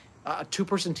laying. A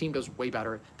 2-person team does way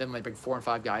better than when they bring 4 and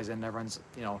 5 guys in and everyone's,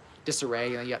 disarray,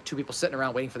 and then you got 2 people sitting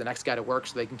around waiting for the next guy to work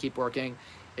so they can keep working.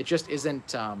 It just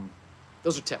isn't,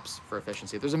 those are tips for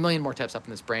efficiency. There's a million more tips up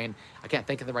in this brain. I can't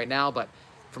think of them right now, but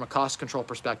from a cost control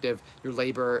perspective, your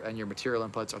labor and your material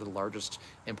inputs are the largest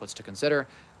inputs to consider.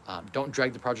 Don't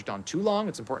drag the project on too long.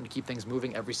 It's important to keep things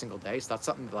moving every single day. So that's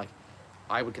something that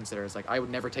I would consider is I would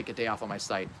never take a day off on my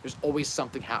site. There's always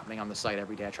something happening on the site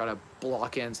every day. I try to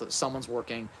block in so that someone's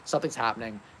working, something's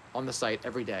happening on the site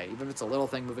every day, even if it's a little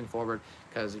thing moving forward.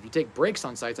 Because if you take breaks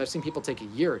on sites, I've seen people take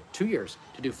 1 year, 2 years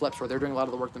to do flips where they're doing a lot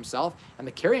of the work themselves, and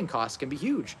the carrying costs can be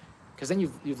huge because then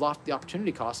you've lost the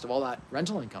opportunity cost of all that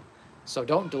rental income. So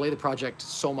don't delay the project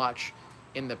so much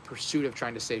in the pursuit of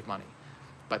trying to save money.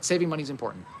 But saving money is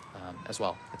important as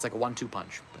well. It's like a 1-2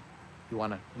 punch, but you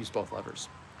want to use both levers.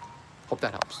 Hope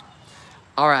that helps.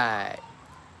 All right.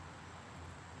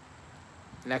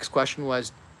 Next question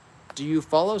was, do you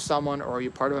follow someone or are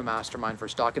you part of a mastermind for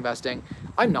stock investing?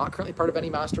 I'm not currently part of any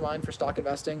mastermind for stock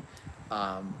investing.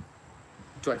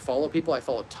 Do I follow people? I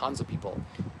follow tons of people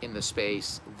in the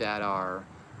space that are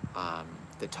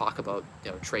that talk about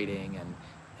trading and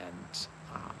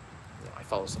I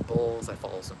follow some bulls, I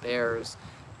follow some bears.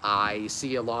 I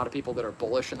see a lot of people that are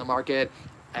bullish in the market,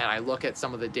 and I look at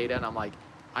some of the data and I'm like,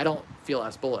 I don't feel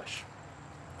as bullish.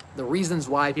 The reasons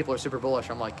why people are super bullish,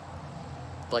 I'm like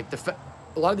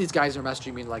a lot of these guys are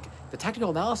messaging me like, the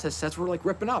technical analysis says we're like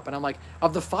ripping up. And I'm like,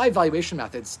 of the 5 valuation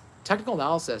methods, technical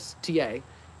analysis, TA,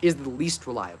 is the least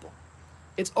reliable.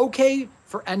 It's okay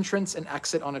for entrance and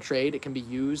exit on a trade. It can be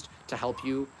used to help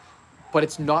you, but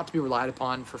it's not to be relied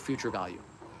upon for future value.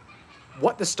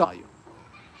 What the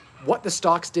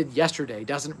stocks did yesterday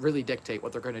doesn't really dictate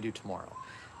what they're going to do tomorrow.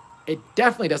 It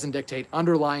definitely doesn't dictate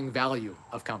underlying value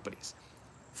of companies.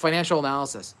 Financial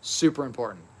analysis, super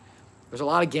important. There's a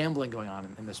lot of gambling going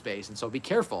on in this space, and so be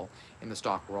careful in the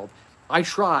stock world. I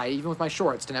try, even with my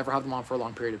shorts, to never have them on for a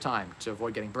long period of time to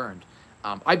avoid getting burned.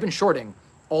 I've been shorting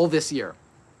all this year,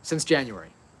 since January,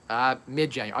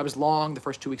 mid-January. I was long the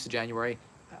first 2 weeks of January.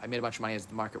 I made a bunch of money as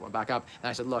the market went back up, and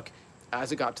I said, look,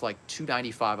 as it got to like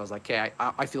 295, I was like, okay,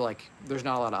 I feel like there's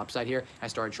not a lot of upside here. I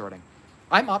started shorting.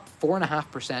 I'm up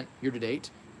 4.5% year to date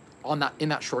in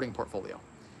that shorting portfolio.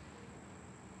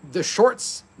 The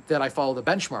shorts that I follow, the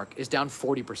benchmark is down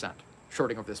 40%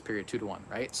 shorting over this period, 2 to 1,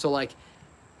 right? So like,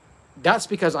 that's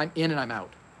because I'm in and I'm out.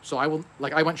 So I will,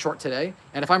 like, I went short today,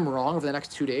 and if I'm wrong over the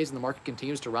next 2 days and the market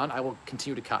continues to run, I will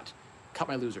continue to cut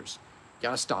my losers. You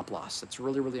got a stop loss. It's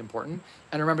really, really important.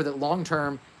 And remember that long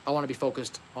term, I want to be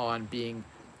focused on being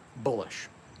bullish,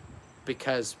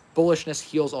 because bullishness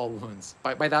heals all wounds.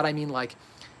 By that, I mean, like,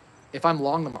 if I'm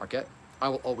long the market, I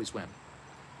will always win.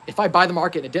 If I buy the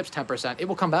market and it dips 10%, it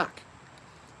will come back.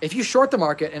 If you short the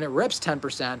market and it rips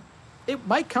 10%, it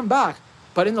might come back,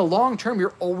 but in the long term,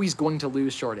 you're always going to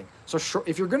lose shorting. So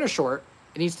if you're going to short,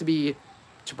 it needs to be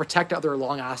to protect other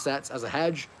long assets as a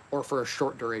hedge or for a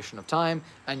short duration of time,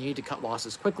 and you need to cut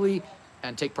losses quickly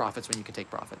and take profits when you can take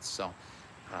profits. So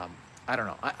I don't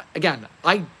know.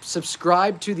 I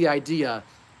subscribe to the idea,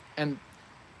 and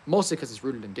mostly because it's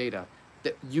rooted in data,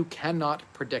 that you cannot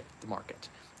predict the market,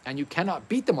 and you cannot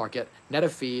beat the market net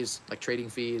of fees, like trading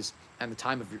fees and the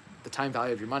time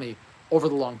value of your money over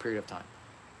the long period of time.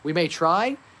 We may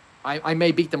try. I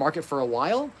may beat the market for a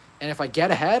while, and if I get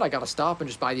ahead, I got to stop and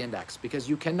just buy the index, because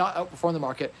you cannot outperform the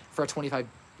market for a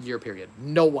 25-year period.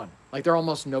 No one. Like, there are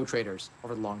almost no traders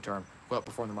over the long term who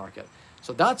outperform the market.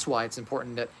 So that's why it's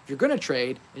important that if you're going to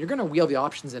trade and you're going to wheel the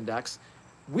options index,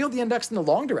 wheel the index in the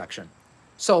long direction.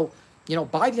 So,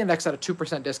 buy the index at a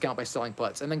 2% discount by selling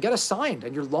puts, and then get assigned,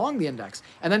 and you're long the index.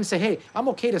 And then say, hey, I'm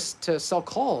okay to sell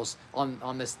calls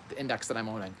on this index that I'm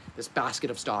owning, this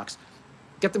basket of stocks.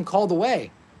 Get them called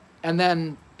away. And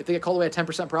then if they get called away at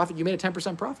 10% profit, you made a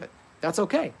 10% profit. That's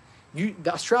okay.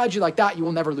 A strategy like that, you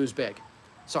will never lose big.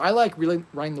 So I like really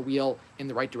running the wheel in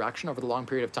the right direction over the long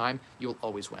period of time. You will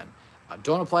always win.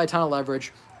 Don't apply a ton of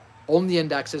leverage. Own the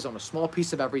indexes, own a small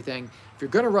piece of everything. If you're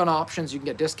going to run options, you can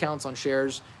get discounts on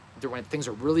shares. When things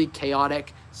are really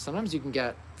chaotic, sometimes you can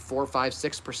get 4, 5,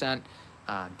 6%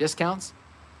 discounts.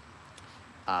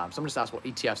 Someone just asked what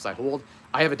ETFs I hold.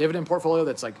 I have a dividend portfolio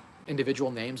that's like individual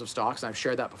names of stocks, and I've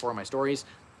shared that before in my stories.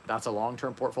 That's a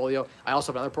long-term portfolio. I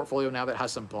also have another portfolio now that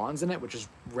has some bonds in it, which is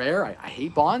rare. I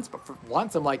hate bonds, but for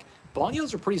once I'm like, bond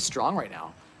yields are pretty strong right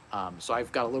now. So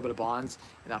I've got a little bit of bonds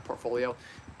in that portfolio.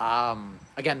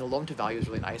 Again, the loan to value is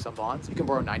really nice on bonds. You can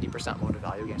borrow 90% loan to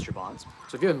value against your bonds.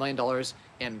 So if you have $1 million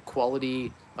in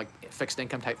quality, like fixed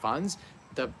income type funds,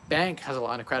 the bank has a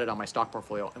line of credit on my stock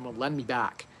portfolio and will lend me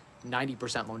back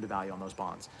 90% loan to value on those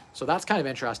bonds. So that's kind of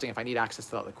interesting if I need access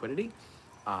to that liquidity.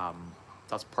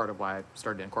 That's part of why I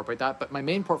started to incorporate that. But my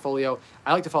main portfolio,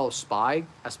 I like to follow SPY,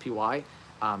 SPY.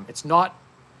 It's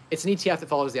an ETF that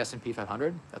follows the S&P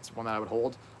 500. That's one that I would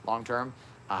hold long term.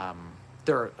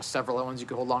 There are several other ones you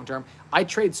could hold long term. I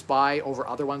trade SPY over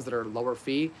other ones that are lower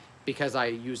fee because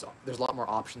there's a lot more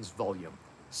options volume.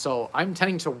 So I'm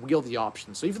tending to wheel the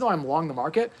options. So even though I'm long the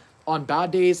market, on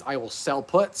bad days, I will sell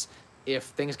puts. If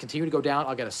things continue to go down,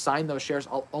 I'll get assigned those shares.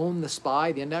 I'll own the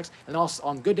SPY, the index, and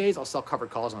on good days, I'll sell covered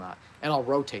calls on that, and I'll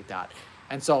rotate that.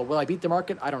 And so will I beat the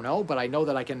market? I don't know, but I know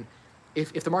that I can,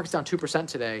 if the market's down 2%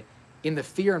 today, in the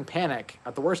fear and panic,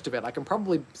 at the worst of it, I can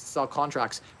probably sell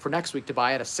contracts for next week to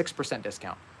buy at a 6%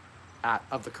 discount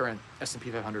of the current S&P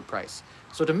 500 price.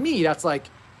 So to me, that's like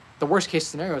the worst case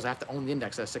scenario is I have to own the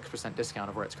index at a 6%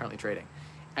 discount of where it's currently trading.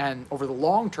 And over the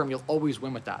long term, you'll always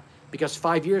win with that. Because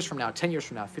 5 years from now, 10 years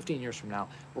from now, 15 years from now,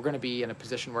 we're going to be in a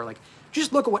position where, like,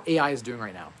 just look at what AI is doing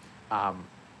right now.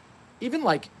 Even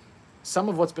like some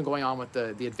of what's been going on with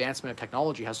the advancement of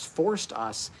technology has forced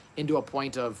us into a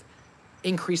point of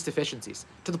increased efficiencies,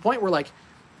 to the point where like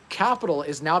capital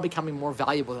is now becoming more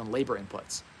valuable than labor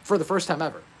inputs for the first time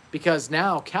ever, because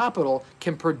now capital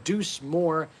can produce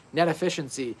more net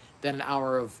efficiency than an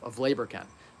hour of labor can.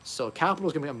 So capital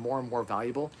is going to become more and more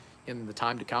valuable in the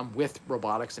time to come with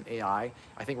robotics and AI.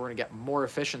 I think we're going to get more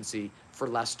efficiency for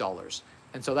less dollars.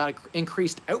 And so that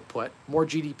increased output, more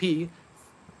GDP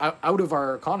out of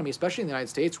our economy, especially in the United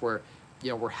States, where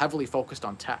we're heavily focused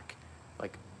on tech.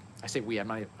 Like I say I'm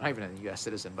not even a US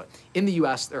citizen, but in the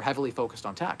US, they're heavily focused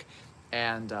on tech.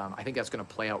 And I think that's going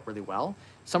to play out really well.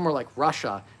 Somewhere like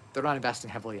Russia, they're not investing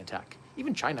heavily in tech.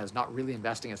 Even China is not really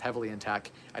investing as heavily in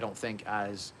tech, I don't think,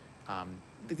 as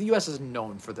the US is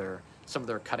known for some of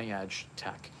their cutting edge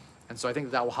tech. And so I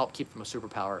think that will help keep them a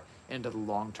superpower into the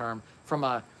long term. From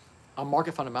a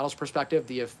market fundamentals perspective,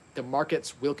 the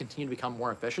markets will continue to become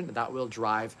more efficient, and that will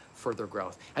drive further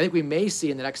growth. I think we may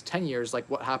see in the next 10 years, like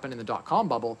what happened in the dot-com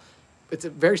bubble. It's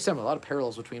very similar, a lot of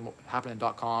parallels between what happened in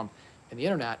dot-com and the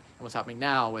internet and what's happening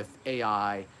now with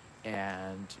AI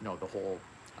and the whole,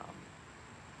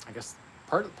 I guess,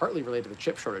 partly related to the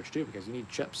chip shortage too, because you need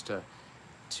chips to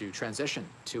transition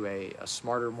to a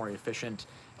smarter, more efficient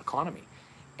economy.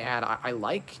 And I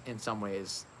like, in some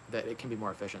ways, that it can be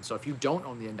more efficient. So if you don't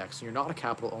own the index and you're not a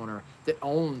capital owner that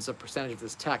owns a percentage of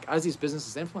this tech, as these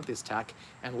businesses implement this tech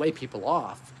and lay people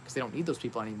off because they don't need those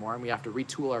people anymore, and we have to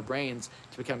retool our brains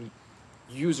to become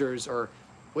users, or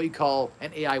what you call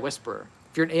an AI whisperer.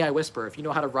 If you're an AI whisperer, if you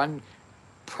know how to run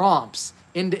prompts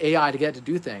into AI to get it to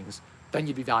do things, then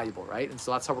you'd be valuable, right? And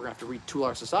so that's how we're gonna have to retool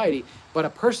our society. But a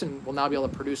person will now be able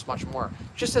to produce much more.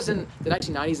 Just as in the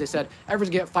 1990s, they said, everyone's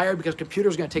gonna get fired because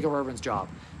computers are gonna take over everyone's job.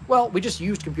 Well, we just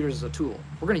used computers as a tool.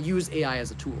 We're gonna use AI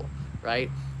as a tool, right?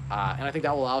 And I think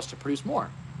that will allow us to produce more.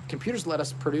 Computers let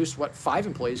us produce what 5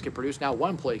 employees could produce, now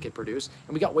 1 employee could produce,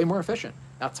 and we got way more efficient.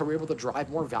 That's how we're able to drive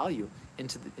more value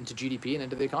into GDP and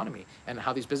into the economy, and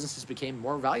how these businesses became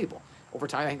more valuable. Over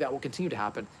time, I think that will continue to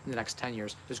happen in the next 10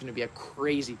 years. There's going to be a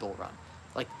crazy bull run.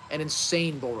 Like an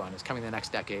insane bull run is coming in the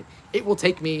next decade. It will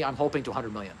take me, I'm hoping, to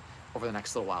 100 million over the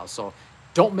next little while. So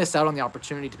don't miss out on the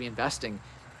opportunity to be investing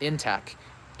in tech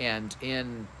and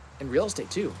in real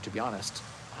estate too, to be honest.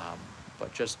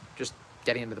 But just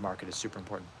getting into the market is super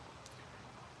important.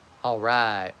 All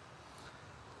right.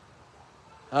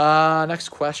 Next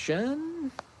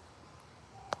question.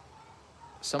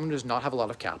 Someone who does not have a lot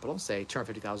of capital, say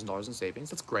 $250,000 in savings.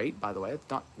 That's great, by the way. It's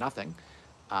not nothing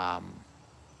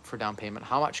for down payment.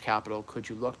 How much capital could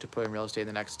you look to put in real estate in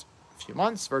the next few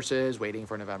months versus waiting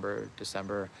for November,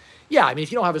 December? Yeah, I mean,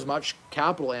 if you don't have as much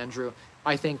capital, Andrew,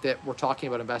 I think that we're talking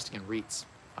about investing in REITs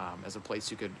as a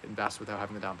place you could invest without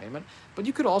having the down payment. But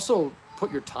you could also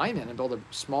put your time in and build a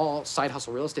small side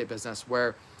hustle real estate business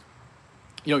where,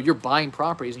 you know, you're buying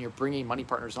properties and you're bringing money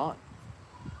partners on.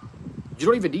 You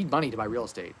don't even need money to buy real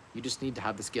estate. You just need to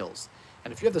have the skills.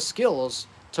 And if you have the skills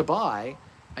to buy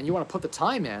and you want to put the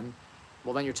time in,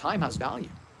 well, then your time has value.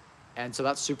 And so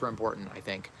that's super important, I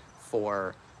think,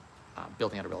 for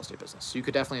building out a real estate business. So you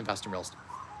could definitely invest in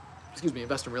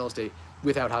real estate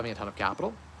without having a ton of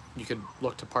capital. You could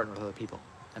look to partner with other people,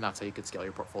 and that's how you could scale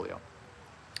your portfolio.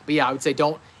 But yeah, I would say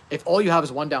if all you have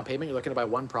is one down payment, you're looking to buy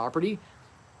one property,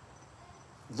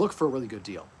 look for a really good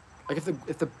deal. Like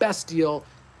if the best deal,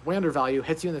 way under value,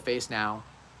 hits you in the face now,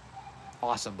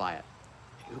 awesome, buy it.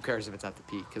 Who cares if it's at the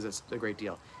peak, because it's a great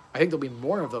deal. I think there'll be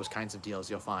more of those kinds of deals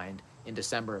you'll find in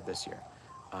December of this year,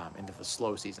 into the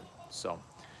slow season. So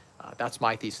that's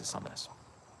my thesis on this.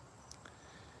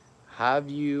 Have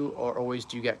you, or always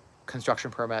do you get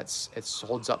construction permits? It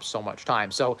holds up so much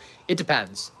time. So it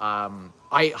depends.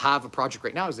 I have a project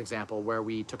right now as an example where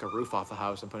we took a roof off the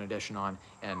house and put an addition on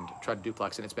and tried to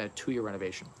duplex, and it's been a 2-year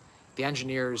renovation. The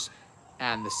engineers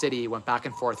and the city went back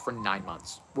and forth for 9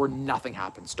 months where nothing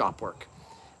happened, stop work.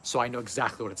 So I know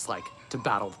exactly what it's like to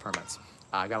battle with permits.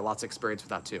 I got lots of experience with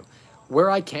that too.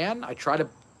 Where I can, I try to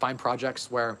find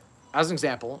projects where, as an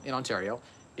example, in Ontario,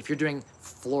 if you're doing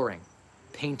flooring,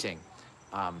 painting,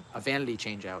 a vanity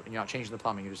change out, and you're not changing the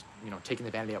plumbing, you're just, you know, taking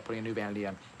the vanity out, putting a new vanity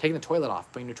in, taking the toilet off,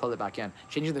 putting a new toilet back in,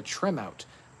 changing the trim out,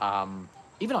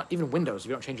 even windows. If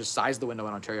you don't change the size of the window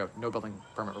in Ontario, no building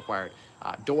permit required.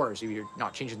 Doors, you're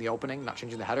not changing the opening, not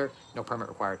changing the header, no permit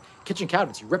required. Kitchen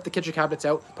cabinets, you rip the kitchen cabinets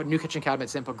out, put new kitchen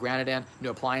cabinets in, put granite in,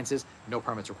 new appliances, no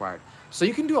permits required. So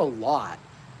you can do a lot.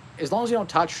 As long as you don't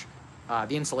touch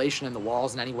the insulation in the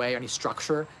walls in any way, or any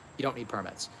structure, you don't need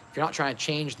permits. If you're not trying to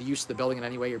change the use of the building in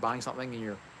any way, you're buying something and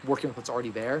you're working with what's already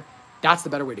there, that's the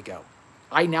better way to go.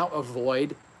 I now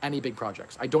avoid any big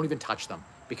projects. I don't even touch them,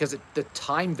 because the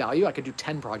time value, I could do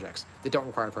 10 projects that don't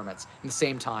require permits in the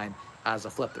same time as a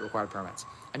flip that required permits.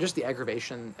 And just the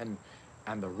aggravation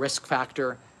and the risk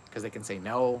factor, because they can say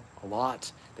no a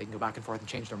lot. They can go back and forth and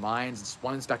change their minds. It's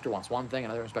one inspector wants one thing,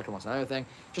 another inspector wants another thing.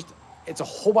 It's a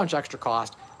whole bunch of extra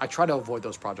cost. I try to avoid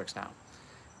those projects now.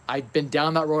 I've been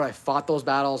down that road, I fought those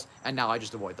battles, and now I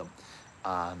just avoid them.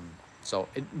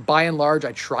 By and large,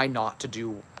 I try not to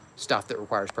do stuff that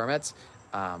requires permits.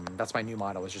 That's my new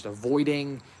motto, is just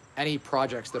avoiding any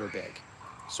projects that are big.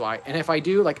 And if I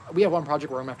do, like, we have one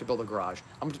project where I'm gonna have to build a garage.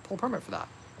 I'm gonna pull a permit for that.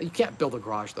 You can't build a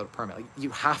garage without a permit. Like,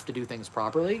 you have to do things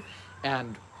properly,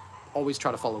 and always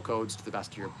try to follow codes to the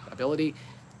best of your ability.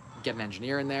 Get an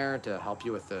engineer in there to help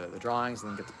you with the drawings,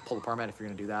 and then pull the permit if you're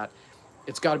gonna do that.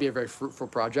 It's gotta be a very fruitful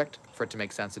project for it to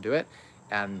make sense to do it.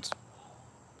 And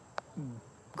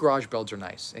garage builds are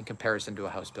nice in comparison to a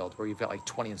house build where you've got like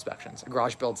 20 inspections. A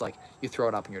garage build's like, you throw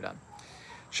it up and you're done.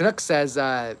 Chinook says,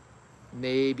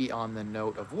 maybe on the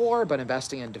note of war, but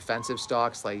investing in defensive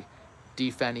stocks like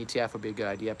DFEN ETF would be a good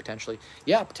idea, potentially.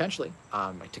 Yeah, potentially.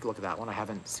 I take a look at that one. I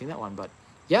haven't seen that one, but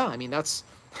yeah, I mean, that's,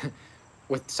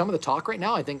 with some of the talk right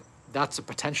now, I think that's a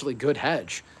potentially good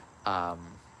hedge. Yeah.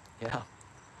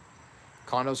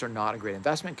 Condos are not a great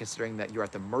investment considering that you're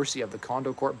at the mercy of the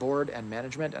condo court board and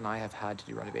management, and I have had to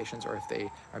do renovations, or if they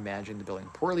are managing the building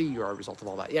poorly, you are a result of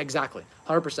all that. Yeah, exactly.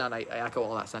 100%. I echo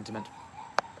all that sentiment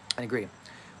and agree.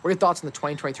 What are your thoughts on the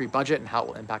 2023 budget and how it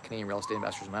will impact Canadian real estate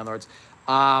investors and landlords?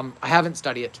 I haven't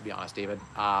studied it, to be honest, David.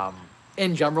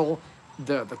 In general,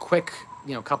 the quick,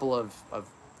 couple of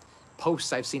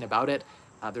posts I've seen about it,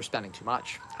 they're spending too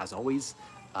much, as always.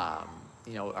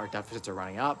 Our deficits are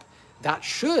running up. That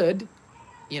should,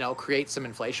 create some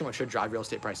inflation, which should drive real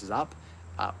estate prices up.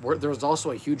 There's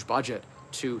also a huge budget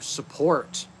to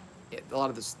support a lot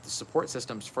of the support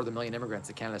systems for the million immigrants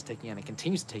that Canada is taking in and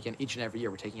continues to take in each and every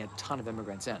year. We're taking a ton of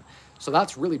immigrants in. So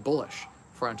that's really bullish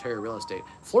for Ontario real estate.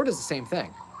 Florida's the same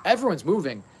thing. Everyone's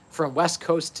moving from West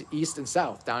Coast to East and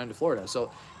South down into Florida.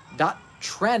 So that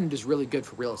trend is really good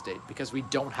for real estate because we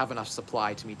don't have enough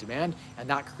supply to meet demand, and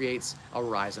that creates a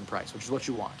rise in price, which is what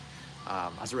you want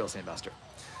as a real estate investor.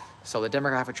 So the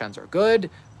demographic trends are good.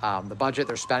 The budget,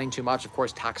 they're spending too much. Of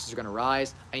course, taxes are going to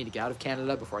rise. I need to get out of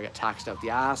Canada before I get taxed out the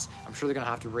ass. I'm sure they're going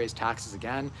to have to raise taxes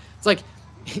again. It's like,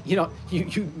 you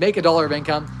make $1 of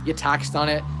income, you taxed on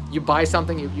it, you buy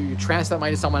something, you transfer that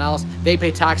money to someone else, they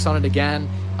pay tax on it again.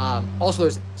 Also,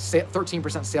 there's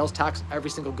 13% sales tax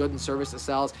every single good and service it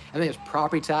sells. And then there's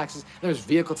property taxes, there's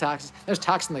vehicle taxes, there's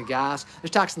tax on the gas, there's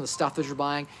tax on the stuff that you're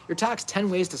buying. You're taxed 10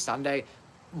 ways to Sunday.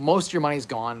 Most of your money's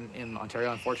gone in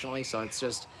Ontario, unfortunately. So it's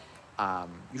just,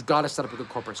 you've got to set up a good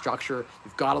corporate structure.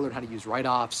 You've got to learn how to use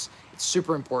write-offs. It's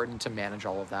super important to manage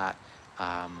all of that,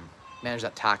 manage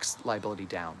that tax liability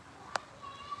down.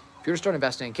 If you were to start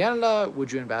investing in Canada,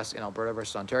 would you invest in Alberta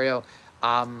versus Ontario?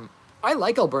 I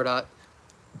like Alberta.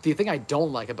 The thing I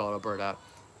don't like about Alberta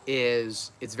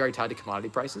is it's very tied to commodity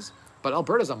prices. But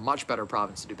Alberta is a much better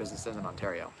province to do business in than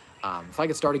Ontario. If I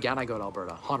could start again, I go to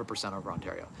Alberta, 100% over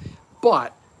Ontario.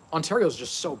 But Ontario is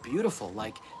just so beautiful.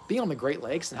 Like being on the Great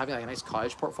Lakes and having like a nice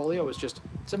cottage portfolio is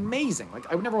it's amazing.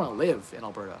 Like I would never want to live in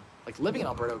Alberta. Like living in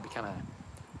Alberta would be kind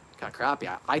of crappy,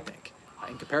 I think,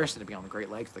 in comparison to being on the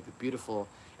Great Lakes, like the beautiful.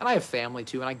 And I have family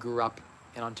too, and I grew up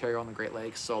in Ontario on the Great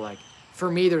Lakes. So like for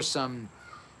me, there's some.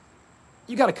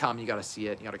 You got to come, you got to see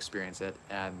it, you got to experience it,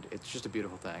 and it's just a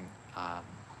beautiful thing.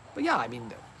 But yeah, I mean,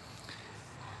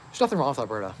 there's nothing wrong with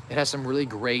Alberta. It has some really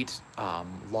great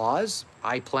laws.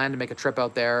 I plan to make a trip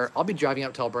out there. I'll be driving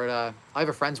out to Alberta. I have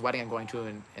a friend's wedding I'm going to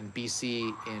in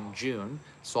BC in June.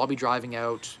 So I'll be driving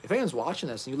out. If anyone's watching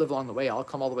this and you live along the way, I'll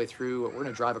come all the way through. We're going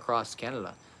to drive across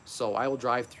Canada. So I will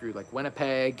drive through like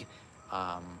Winnipeg,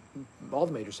 all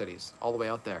the major cities, all the way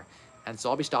out there. And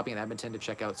so I'll be stopping in Edmonton to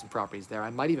check out some properties there.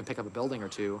 I might even pick up a building or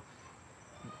two,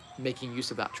 making use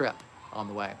of that trip on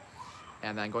the way.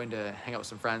 And then going to hang out with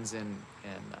some friends in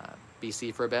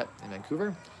BC for a bit, in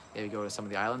Vancouver. Maybe go to some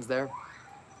of the islands there.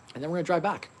 And then we're going to drive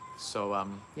back. So,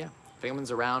 yeah, if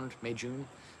anyone's around May, June,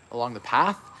 along the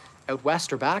path, out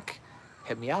west or back,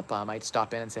 hit me up. I might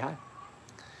stop in and say hi.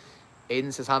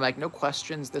 Aiden says, hi, Mike. No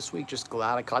questions this week. Just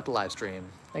glad I caught the live stream.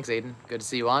 Thanks, Aiden. Good to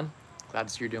see you on. Glad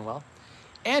to see you're doing well.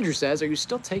 Andrew says, are you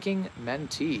still taking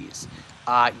mentees?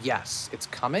 Yes, it's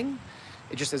coming.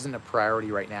 It just isn't a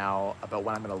priority right now about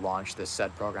when I'm going to launch this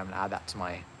said program and add that to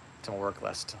my work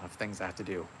list of things I have to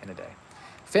do in a day.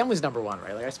 Family's number one,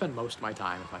 right? Like I spend most of my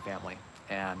time with my family,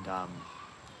 and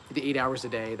the 8 hours a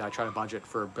day that I try to budget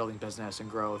for building business and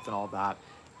growth and all of that,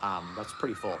 that's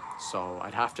pretty full. So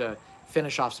I'd have to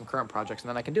finish off some current projects and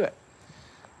then I can do it.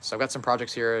 So I've got some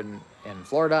projects here in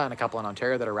Florida and a couple in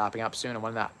Ontario that are wrapping up soon. And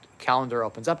when that calendar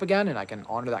opens up again and I can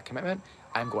honor that commitment,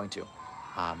 I'm going to.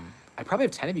 I probably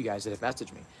have 10 of you guys that have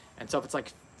messaged me. And so if it's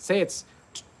like, say it's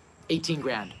 18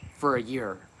 grand for a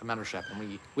year of membership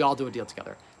and we all do a deal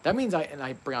together. That means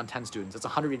I bring on 10 students. That's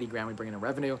 180 grand we bring in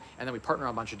revenue, and then we partner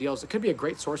on a bunch of deals. It could be a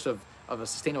great source of a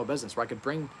sustainable business where I could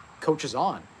bring coaches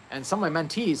on. And some of my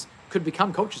mentees could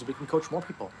become coaches. We can coach more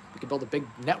people. We can build a big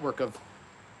network of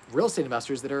real estate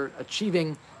investors that are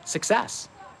achieving success,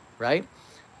 right?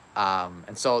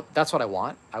 And so that's what I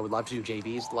want. I would love to do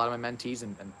JVs with a lot of my mentees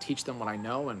and teach them what I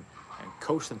know and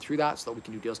coach them through that so that we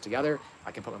can do deals together.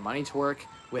 I can put my money to work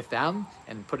with them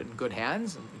and put it in good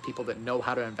hands and people that know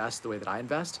how to invest the way that I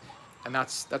invest. And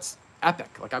that's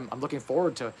epic. Like I'm looking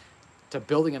forward to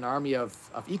building an army of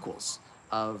equals,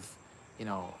 of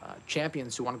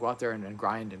champions who want to go out there and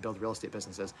grind and build real estate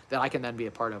businesses that I can then be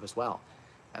a part of as well.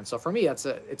 And so for me, it's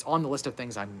on the list of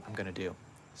things I'm going to do.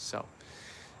 So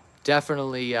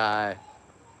definitely on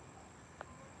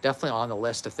the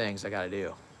list of things I got to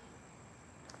do.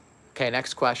 Okay,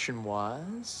 next question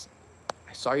was,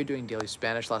 I saw you doing daily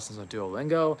Spanish lessons on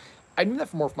Duolingo. I do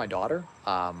that more for my daughter,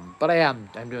 but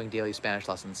I'm doing daily Spanish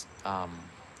lessons.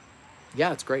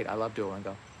 Yeah, it's great. I love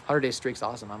Duolingo. 100-day streak's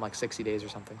awesome. I'm like 60 days or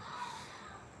something.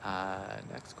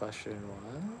 Next question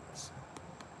was,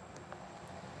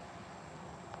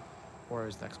 where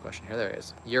is the next question? Here, there it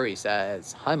is. Yuri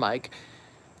says, hi, Mike.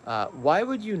 Why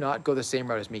would you not go the same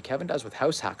route as me? Kevin does with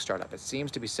House Hack Startup. It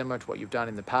seems to be similar to what you've done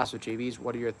in the past with JVs.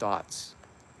 What are your thoughts?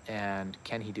 And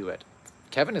can he do it?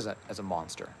 Kevin is a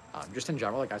monster. Just in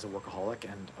general, like as a workaholic,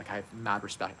 and like I have mad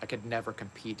respect. I could never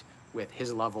compete with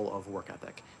his level of work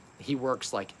ethic. He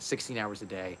works like 16 hours a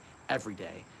day, every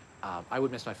day. I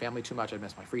would miss my family too much. I'd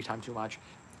miss my free time too much.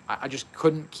 I just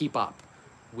couldn't keep up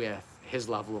with his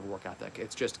level of work ethic.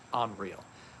 It's just unreal.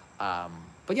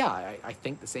 But yeah, I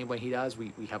think the same way he does.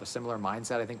 We have a similar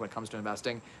mindset, I think, when it comes to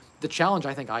investing. The challenge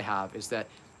I think I have is that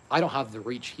I don't have the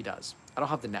reach he does. I don't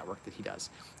have the network that he does.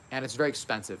 And it's very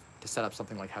expensive to set up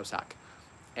something like House Hack.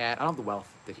 And I don't have the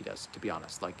wealth that he does, to be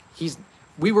honest. Like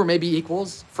we were maybe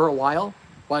equals for a while,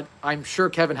 but I'm sure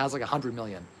Kevin has like 100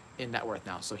 million in net worth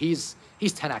now. So he's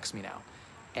 10x me now.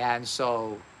 And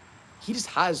so he just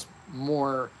has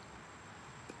more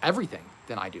everything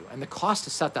than I do. And the cost to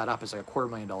set that up is like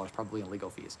 $250,000 probably in legal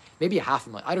fees. Maybe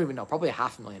 $500,000. I don't even know. Probably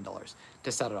 $500,000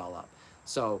 to set it all up.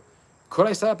 So could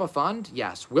I set up a fund?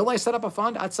 Yes. Will I set up a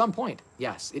fund at some point?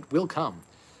 Yes, it will come.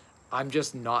 I'm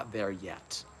just not there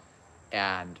yet.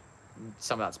 And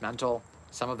some of that's mental.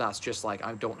 Some of that's just like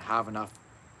I don't have enough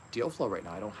deal flow right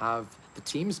now. I don't have the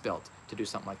teams built to do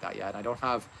something like that yet. I don't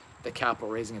have the capital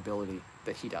raising ability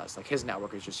that he does. Like his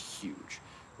network is just huge,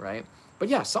 right? But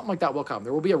yeah, something like that will come.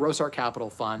 There will be a Rosehart Capital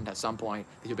fund at some point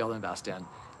that you'll be able to invest in.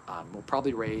 We'll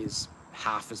probably raise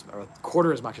or a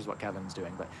quarter as much as what Kevin's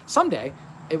doing, but someday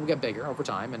it will get bigger over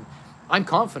time. And I'm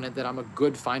confident that I'm a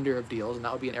good finder of deals, and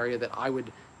that would be an area that I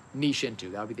would niche into.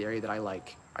 That would be the area that I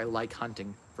like. I like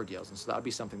hunting for deals, and so that would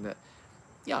be something that,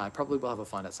 yeah, I probably will have a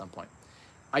fund at some point.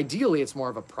 Ideally, it's more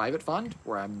of a private fund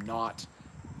where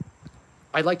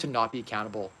I'd like to not be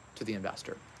accountable to the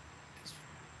investor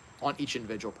on each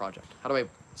individual project. How do I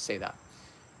say that?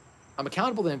 I'm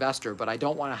accountable to the investor, but I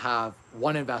don't want to have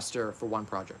one investor for one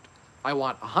project. I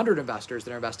want 100 investors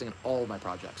that are investing in all of my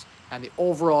projects, and the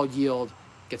overall yield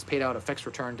gets paid out a fixed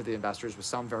return to the investors with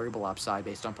some variable upside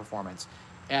based on performance.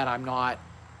 And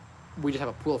we just have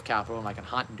a pool of capital, and I can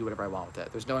hunt and do whatever I want with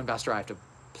it. There's no investor I have to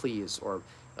please, or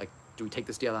like, do we take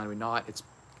this deal on, do we not? It's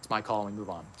my call, and we move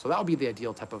on. So that would be the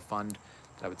ideal type of fund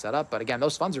that I would set up. But again,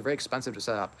 those funds are very expensive to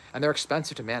set up, and they're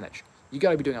expensive to manage. You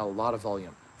got to be doing a lot of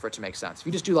volume for it to make sense. If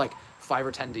you just do like 5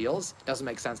 or 10 deals, it doesn't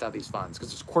make sense to have these funds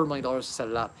because there's $250,000 to set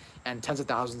it up and tens of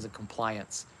thousands in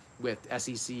compliance with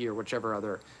SEC or whichever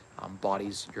other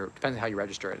bodies depending on how you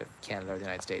register it, in Canada or the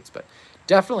United States. But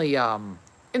definitely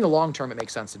in the long term, it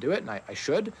makes sense to do it, and I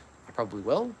should. I probably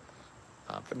will,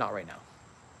 but not right now.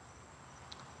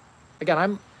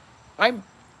 Again, I'm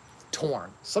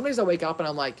torn. Some days I wake up and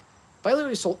I'm like, if I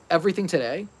literally sold everything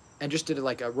today and just did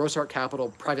like a Rosehart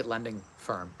Capital private lending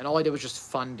firm, and all I did was just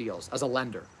fund deals as a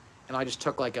lender, and I just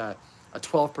took like a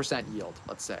 12% yield,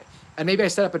 let's say, and maybe I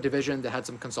set up a division that had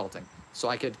some consulting, so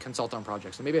I could consult on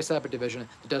projects, and maybe I set up a division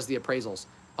that does the appraisals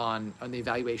on the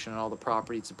evaluation on all the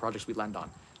properties and projects we lend on,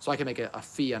 so I can make a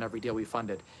fee on every deal we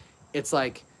funded. It's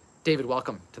like, David,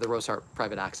 welcome to the Rosehart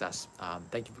Private Access.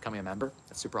 Thank you for becoming a member.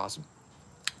 That's super awesome.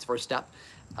 It's the first step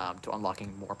to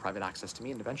unlocking more private access to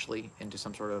me, and eventually into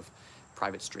some sort of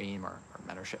private stream or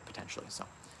mentorship potentially. So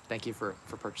thank you for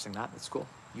purchasing that. That's cool.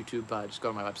 YouTube, just go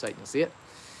to my website and you'll see it.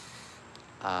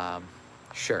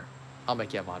 Sure, I'll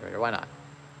make you a moderator. Why not?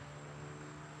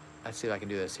 Let's see if I can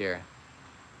do this here.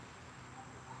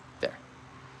 There,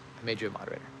 I made you a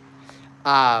moderator.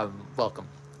 Welcome.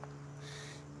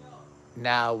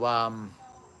 Now, I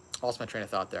lost my train of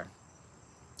thought there.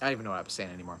 I don't even know what I was saying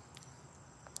anymore.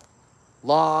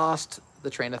 Lost the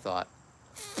train of thought.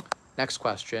 Next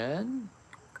question.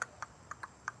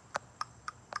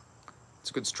 It's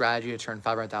a good strategy to turn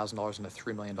 $500,000 into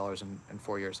 $3 million in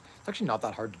 4 years. It's actually not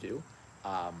that hard to do.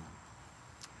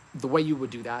 The way you would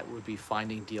do that would be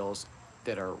finding deals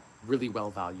that are really well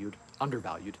valued,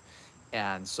 undervalued,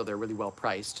 and so they're really well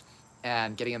priced,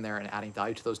 and getting in there and adding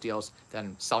value to those deals,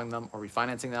 then selling them or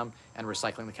refinancing them and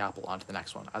recycling the capital onto the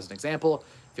next one. As an example,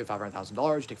 if you have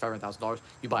 $500,000, you take $500,000,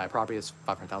 you buy a property that's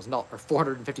 $500,000 or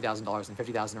 $450,000 and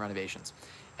 $50,000 in renovations.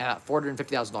 And that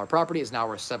 $450,000 property is now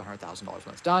worth $700,000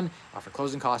 when it's done. After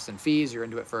closing costs and fees, you're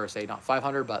into it for, say, not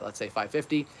 500, but let's say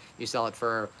 550. You sell it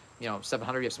for,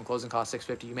 700. You have some closing costs,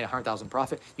 650. You made 100,000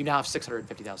 profit. You now have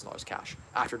 $650,000 cash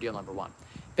after deal number one.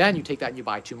 Then you take that and you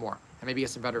buy two more, and maybe get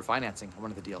some better financing on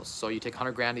one of the deals. So you take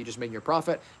 100 grand that you just made in your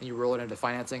profit, and you roll it into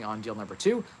financing on deal number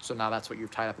two. So now that's what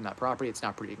you've tied up in that property. It's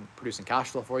now producing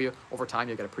cash flow for you. Over time,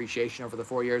 you'll get appreciation over the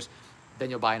 4 years. Then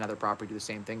you'll buy another property, do the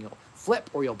same thing. You'll flip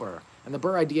or you'll BRRRR. And the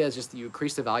BRRRR idea is just that you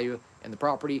increase the value in the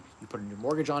property, you put a new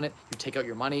mortgage on it, you take out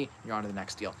your money, and you're on to the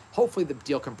next deal. Hopefully the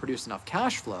deal can produce enough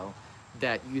cash flow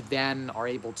that you then are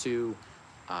able to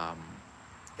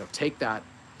take that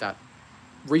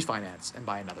refinance and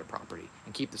buy another property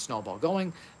and keep the snowball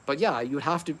going. But yeah, it would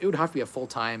have to be a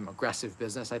full-time aggressive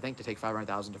business, I think, to take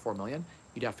 500,000 to 4 million.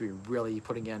 You'd have to be really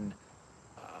putting in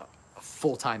a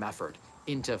full-time effort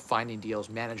into finding deals,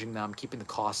 managing them, keeping the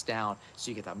costs down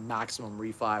so you get that maximum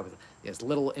refi with as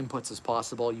little inputs as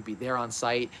possible. You'd be there on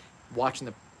site, watching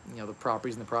the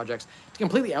properties and the projects. To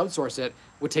completely outsource it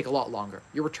would take a lot longer.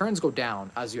 Your returns go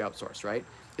down as you outsource, right?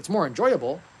 It's more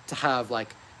enjoyable to have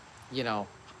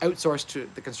outsource to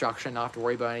the construction, not have to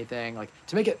worry about anything.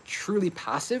 To make it truly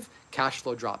passive, cash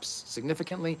flow drops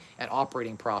significantly, and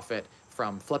operating profit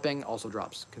from flipping also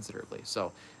drops considerably.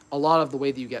 So a lot of the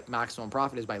way that you get maximum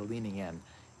profit is by leaning in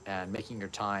and making your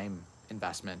time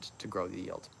investment to grow the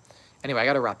yield. Anyway, I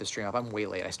got to wrap this stream up. I'm way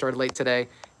late. I started late today,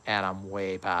 and I'm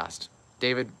way past.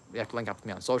 David, you have to link up with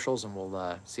me on socials, and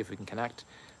we'll see if we can connect.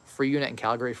 Free unit in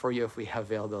Calgary for you if we have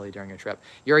availability during your trip.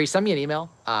 Yuri, send me an email.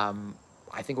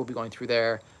 I think we'll be going through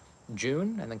there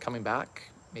June and then coming back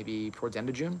maybe towards the end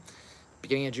of June,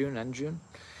 beginning of June, end of June.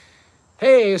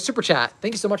 Hey, super chat.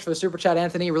 Thank you so much for the super chat,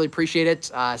 Anthony. Really appreciate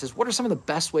it. It says, what are some of the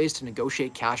best ways to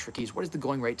negotiate cash for keys? What is the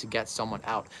going rate to get someone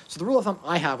out? So the rule of thumb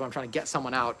I have when I'm trying to get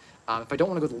someone out, if I don't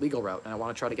want to go the legal route and I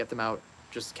want to try to get them out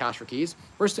just cash for keys,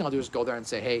 first thing I'll do is go there and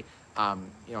say, hey,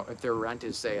 if their rent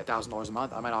is, say, $1,000 a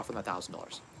month, I might offer them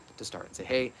 $1,000 to start and say,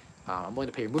 hey, I'm willing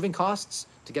to pay your moving costs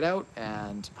to get out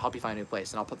and help you find a new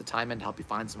place. And I'll put the time in to help you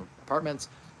find some apartments.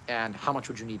 And how much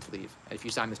would you need to leave? And if you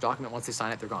sign this document, once they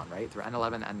sign it, they're gone, right? They're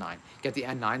N11, N9. Get the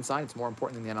N9 signed. It's more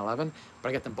important than the N11, but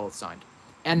I get them both signed.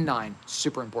 N9,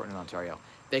 super important in Ontario.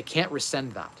 They can't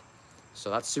rescind that. So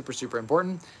that's super, super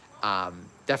important.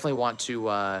 Definitely want to,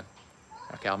 okay,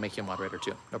 I'll make you a moderator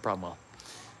too. No problem, Will.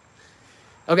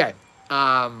 Okay.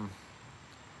 What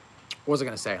was I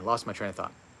going to say? I lost my train of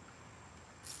thought.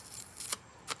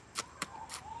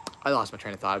 I lost my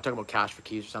train of thought. I was talking about cash for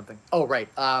keys or something. Oh, right.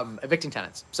 Evicting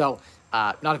tenants. So,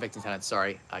 not evicting tenants,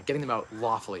 sorry. Getting them out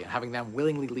lawfully and having them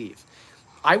willingly leave.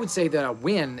 I would say that a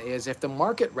win is if the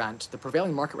market rent, the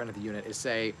prevailing market rent of the unit is,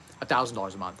 say,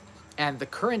 $1,000 a month, and the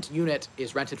current unit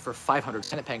is rented for $500,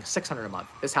 tenant paying $600 a month.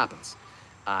 This happens.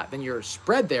 Then your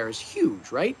spread there is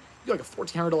huge, right? You get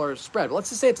like a $1,400 spread. But let's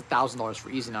just say it's $1,000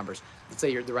 for easy numbers. Let's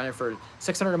say they're rented for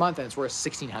 $600 a month and it's worth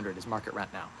 $1,600 is market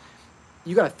rent now.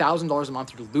 You got $1,000 a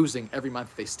month you're losing every month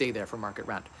if they stay there for market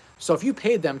rent. So if you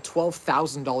paid them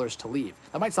 $12,000 to leave,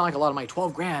 that might sound like a lot of money,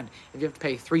 12 grand. If you have to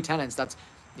pay 3 tenants, that's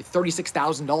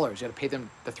 $36,000. You have to pay them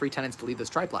the 3 tenants to leave this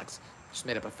triplex. Just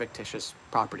made up a fictitious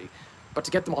property. But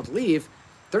to get them all to leave,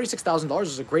 $36,000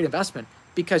 is a great investment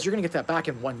because you're gonna get that back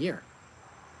in 1 year.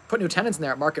 Put new tenants in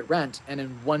there at market rent, and in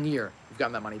 1 year, you've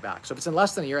gotten that money back. So if it's in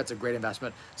less than a year, it's a great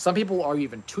investment. Some people are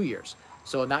even 2 years.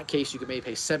 So in that case, you could maybe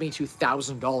pay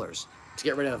 $72,000 to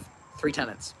get rid of 3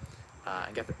 tenants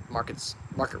and get the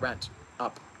market rent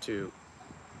up to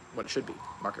what it should be,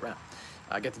 market rent.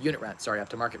 Get the unit rent, sorry, up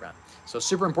to market rent. So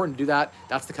super important to do that.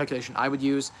 That's the calculation I would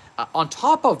use. On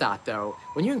top of that, though,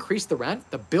 when you increase the rent,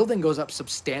 the building goes up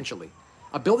substantially.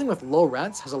 A building with low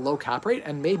rents has a low cap rate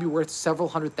and may be worth several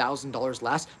 $100,000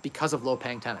 less because of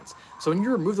low-paying tenants. So when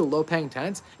you remove the low-paying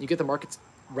tenants, and you get the market's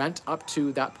rent up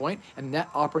to that point, and net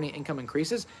operating income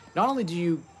increases, not only do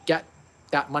you get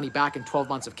that money back in 12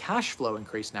 months of cash flow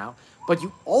increase now, but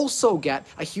you also get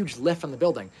a huge lift on the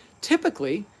building.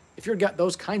 Typically, if you get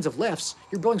those kinds of lifts,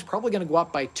 your building's probably going to go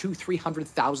up by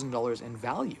 $200,000-300,000 in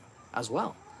value as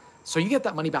well. So you get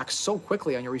that money back so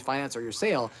quickly on your refinance or your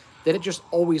sale that it just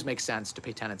always makes sense to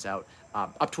pay tenants out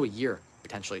up to a year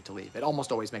potentially to leave. It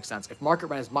almost always makes sense. If market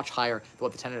rent is much higher than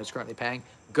what the tenant is currently paying,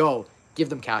 go give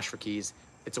them cash for keys.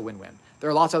 It's a win-win. There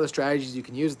are lots of other strategies you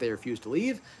can use if they refuse to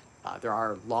leave. There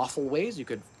are lawful ways you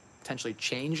could potentially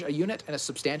change a unit and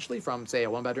substantially from, say, a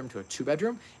 1-bedroom to a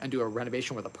 2-bedroom and do a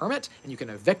renovation with a permit, and you can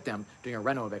evict them doing a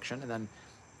reno eviction. And then,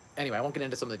 anyway, I won't get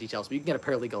into some of the details, but you can get a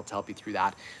paralegal to help you through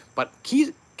that. But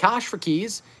cash for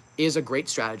keys is a great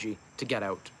strategy to get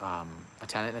out a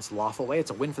tenant in its lawful way.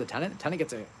 It's a win for the tenant. The tenant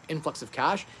gets an influx of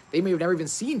cash. They may have never even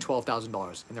seen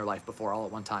 $12,000 in their life before all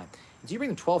at one time. So you bring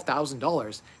them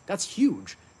 $12,000, that's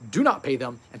huge. Do not pay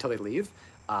them until they leave.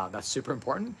 That's super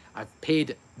important. I've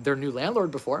paid their new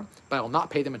landlord before, but I will not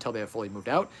pay them until they have fully moved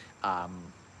out.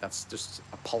 That's just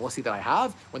a policy that I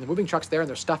have. When the moving truck's there and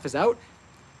their stuff is out,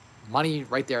 money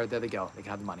right there, there they go. They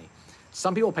can have the money.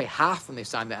 Some people pay half when they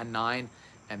sign the N9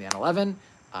 and the N11,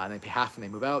 and they pay half when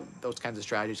they move out. Those kinds of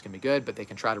strategies can be good, but they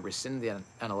can try to rescind the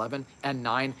N11.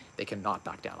 N9, they cannot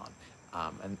back down on.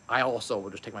 And I also will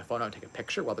just take my phone out and take a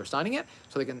picture while they're signing it,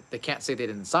 so they can't say they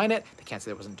didn't sign it. They can't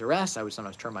say it wasn't duress. I would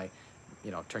sometimes turn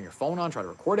turn your phone on, try to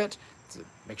record it, to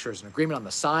make sure there's an agreement on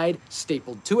the side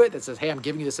stapled to it that says, hey, I'm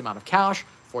giving you this amount of cash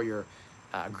for your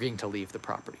agreeing to leave the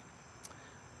property.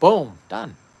 Boom,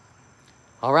 done.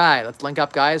 All right, let's link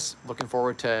up, guys. Looking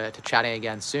forward to chatting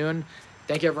again soon.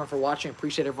 Thank you, everyone, for watching.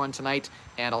 Appreciate everyone tonight,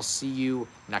 and I'll see you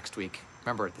next week.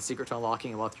 Remember, the secret to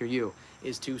unlocking wealth through you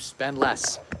is to spend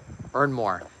less, earn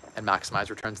more, and maximize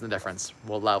returns in the difference.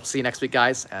 We'll see you next week,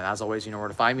 guys. And as always, you know where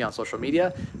to find me on social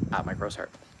media, at Mike Rosehart.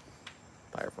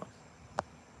 Bye, everyone.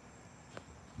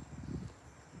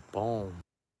 Boom.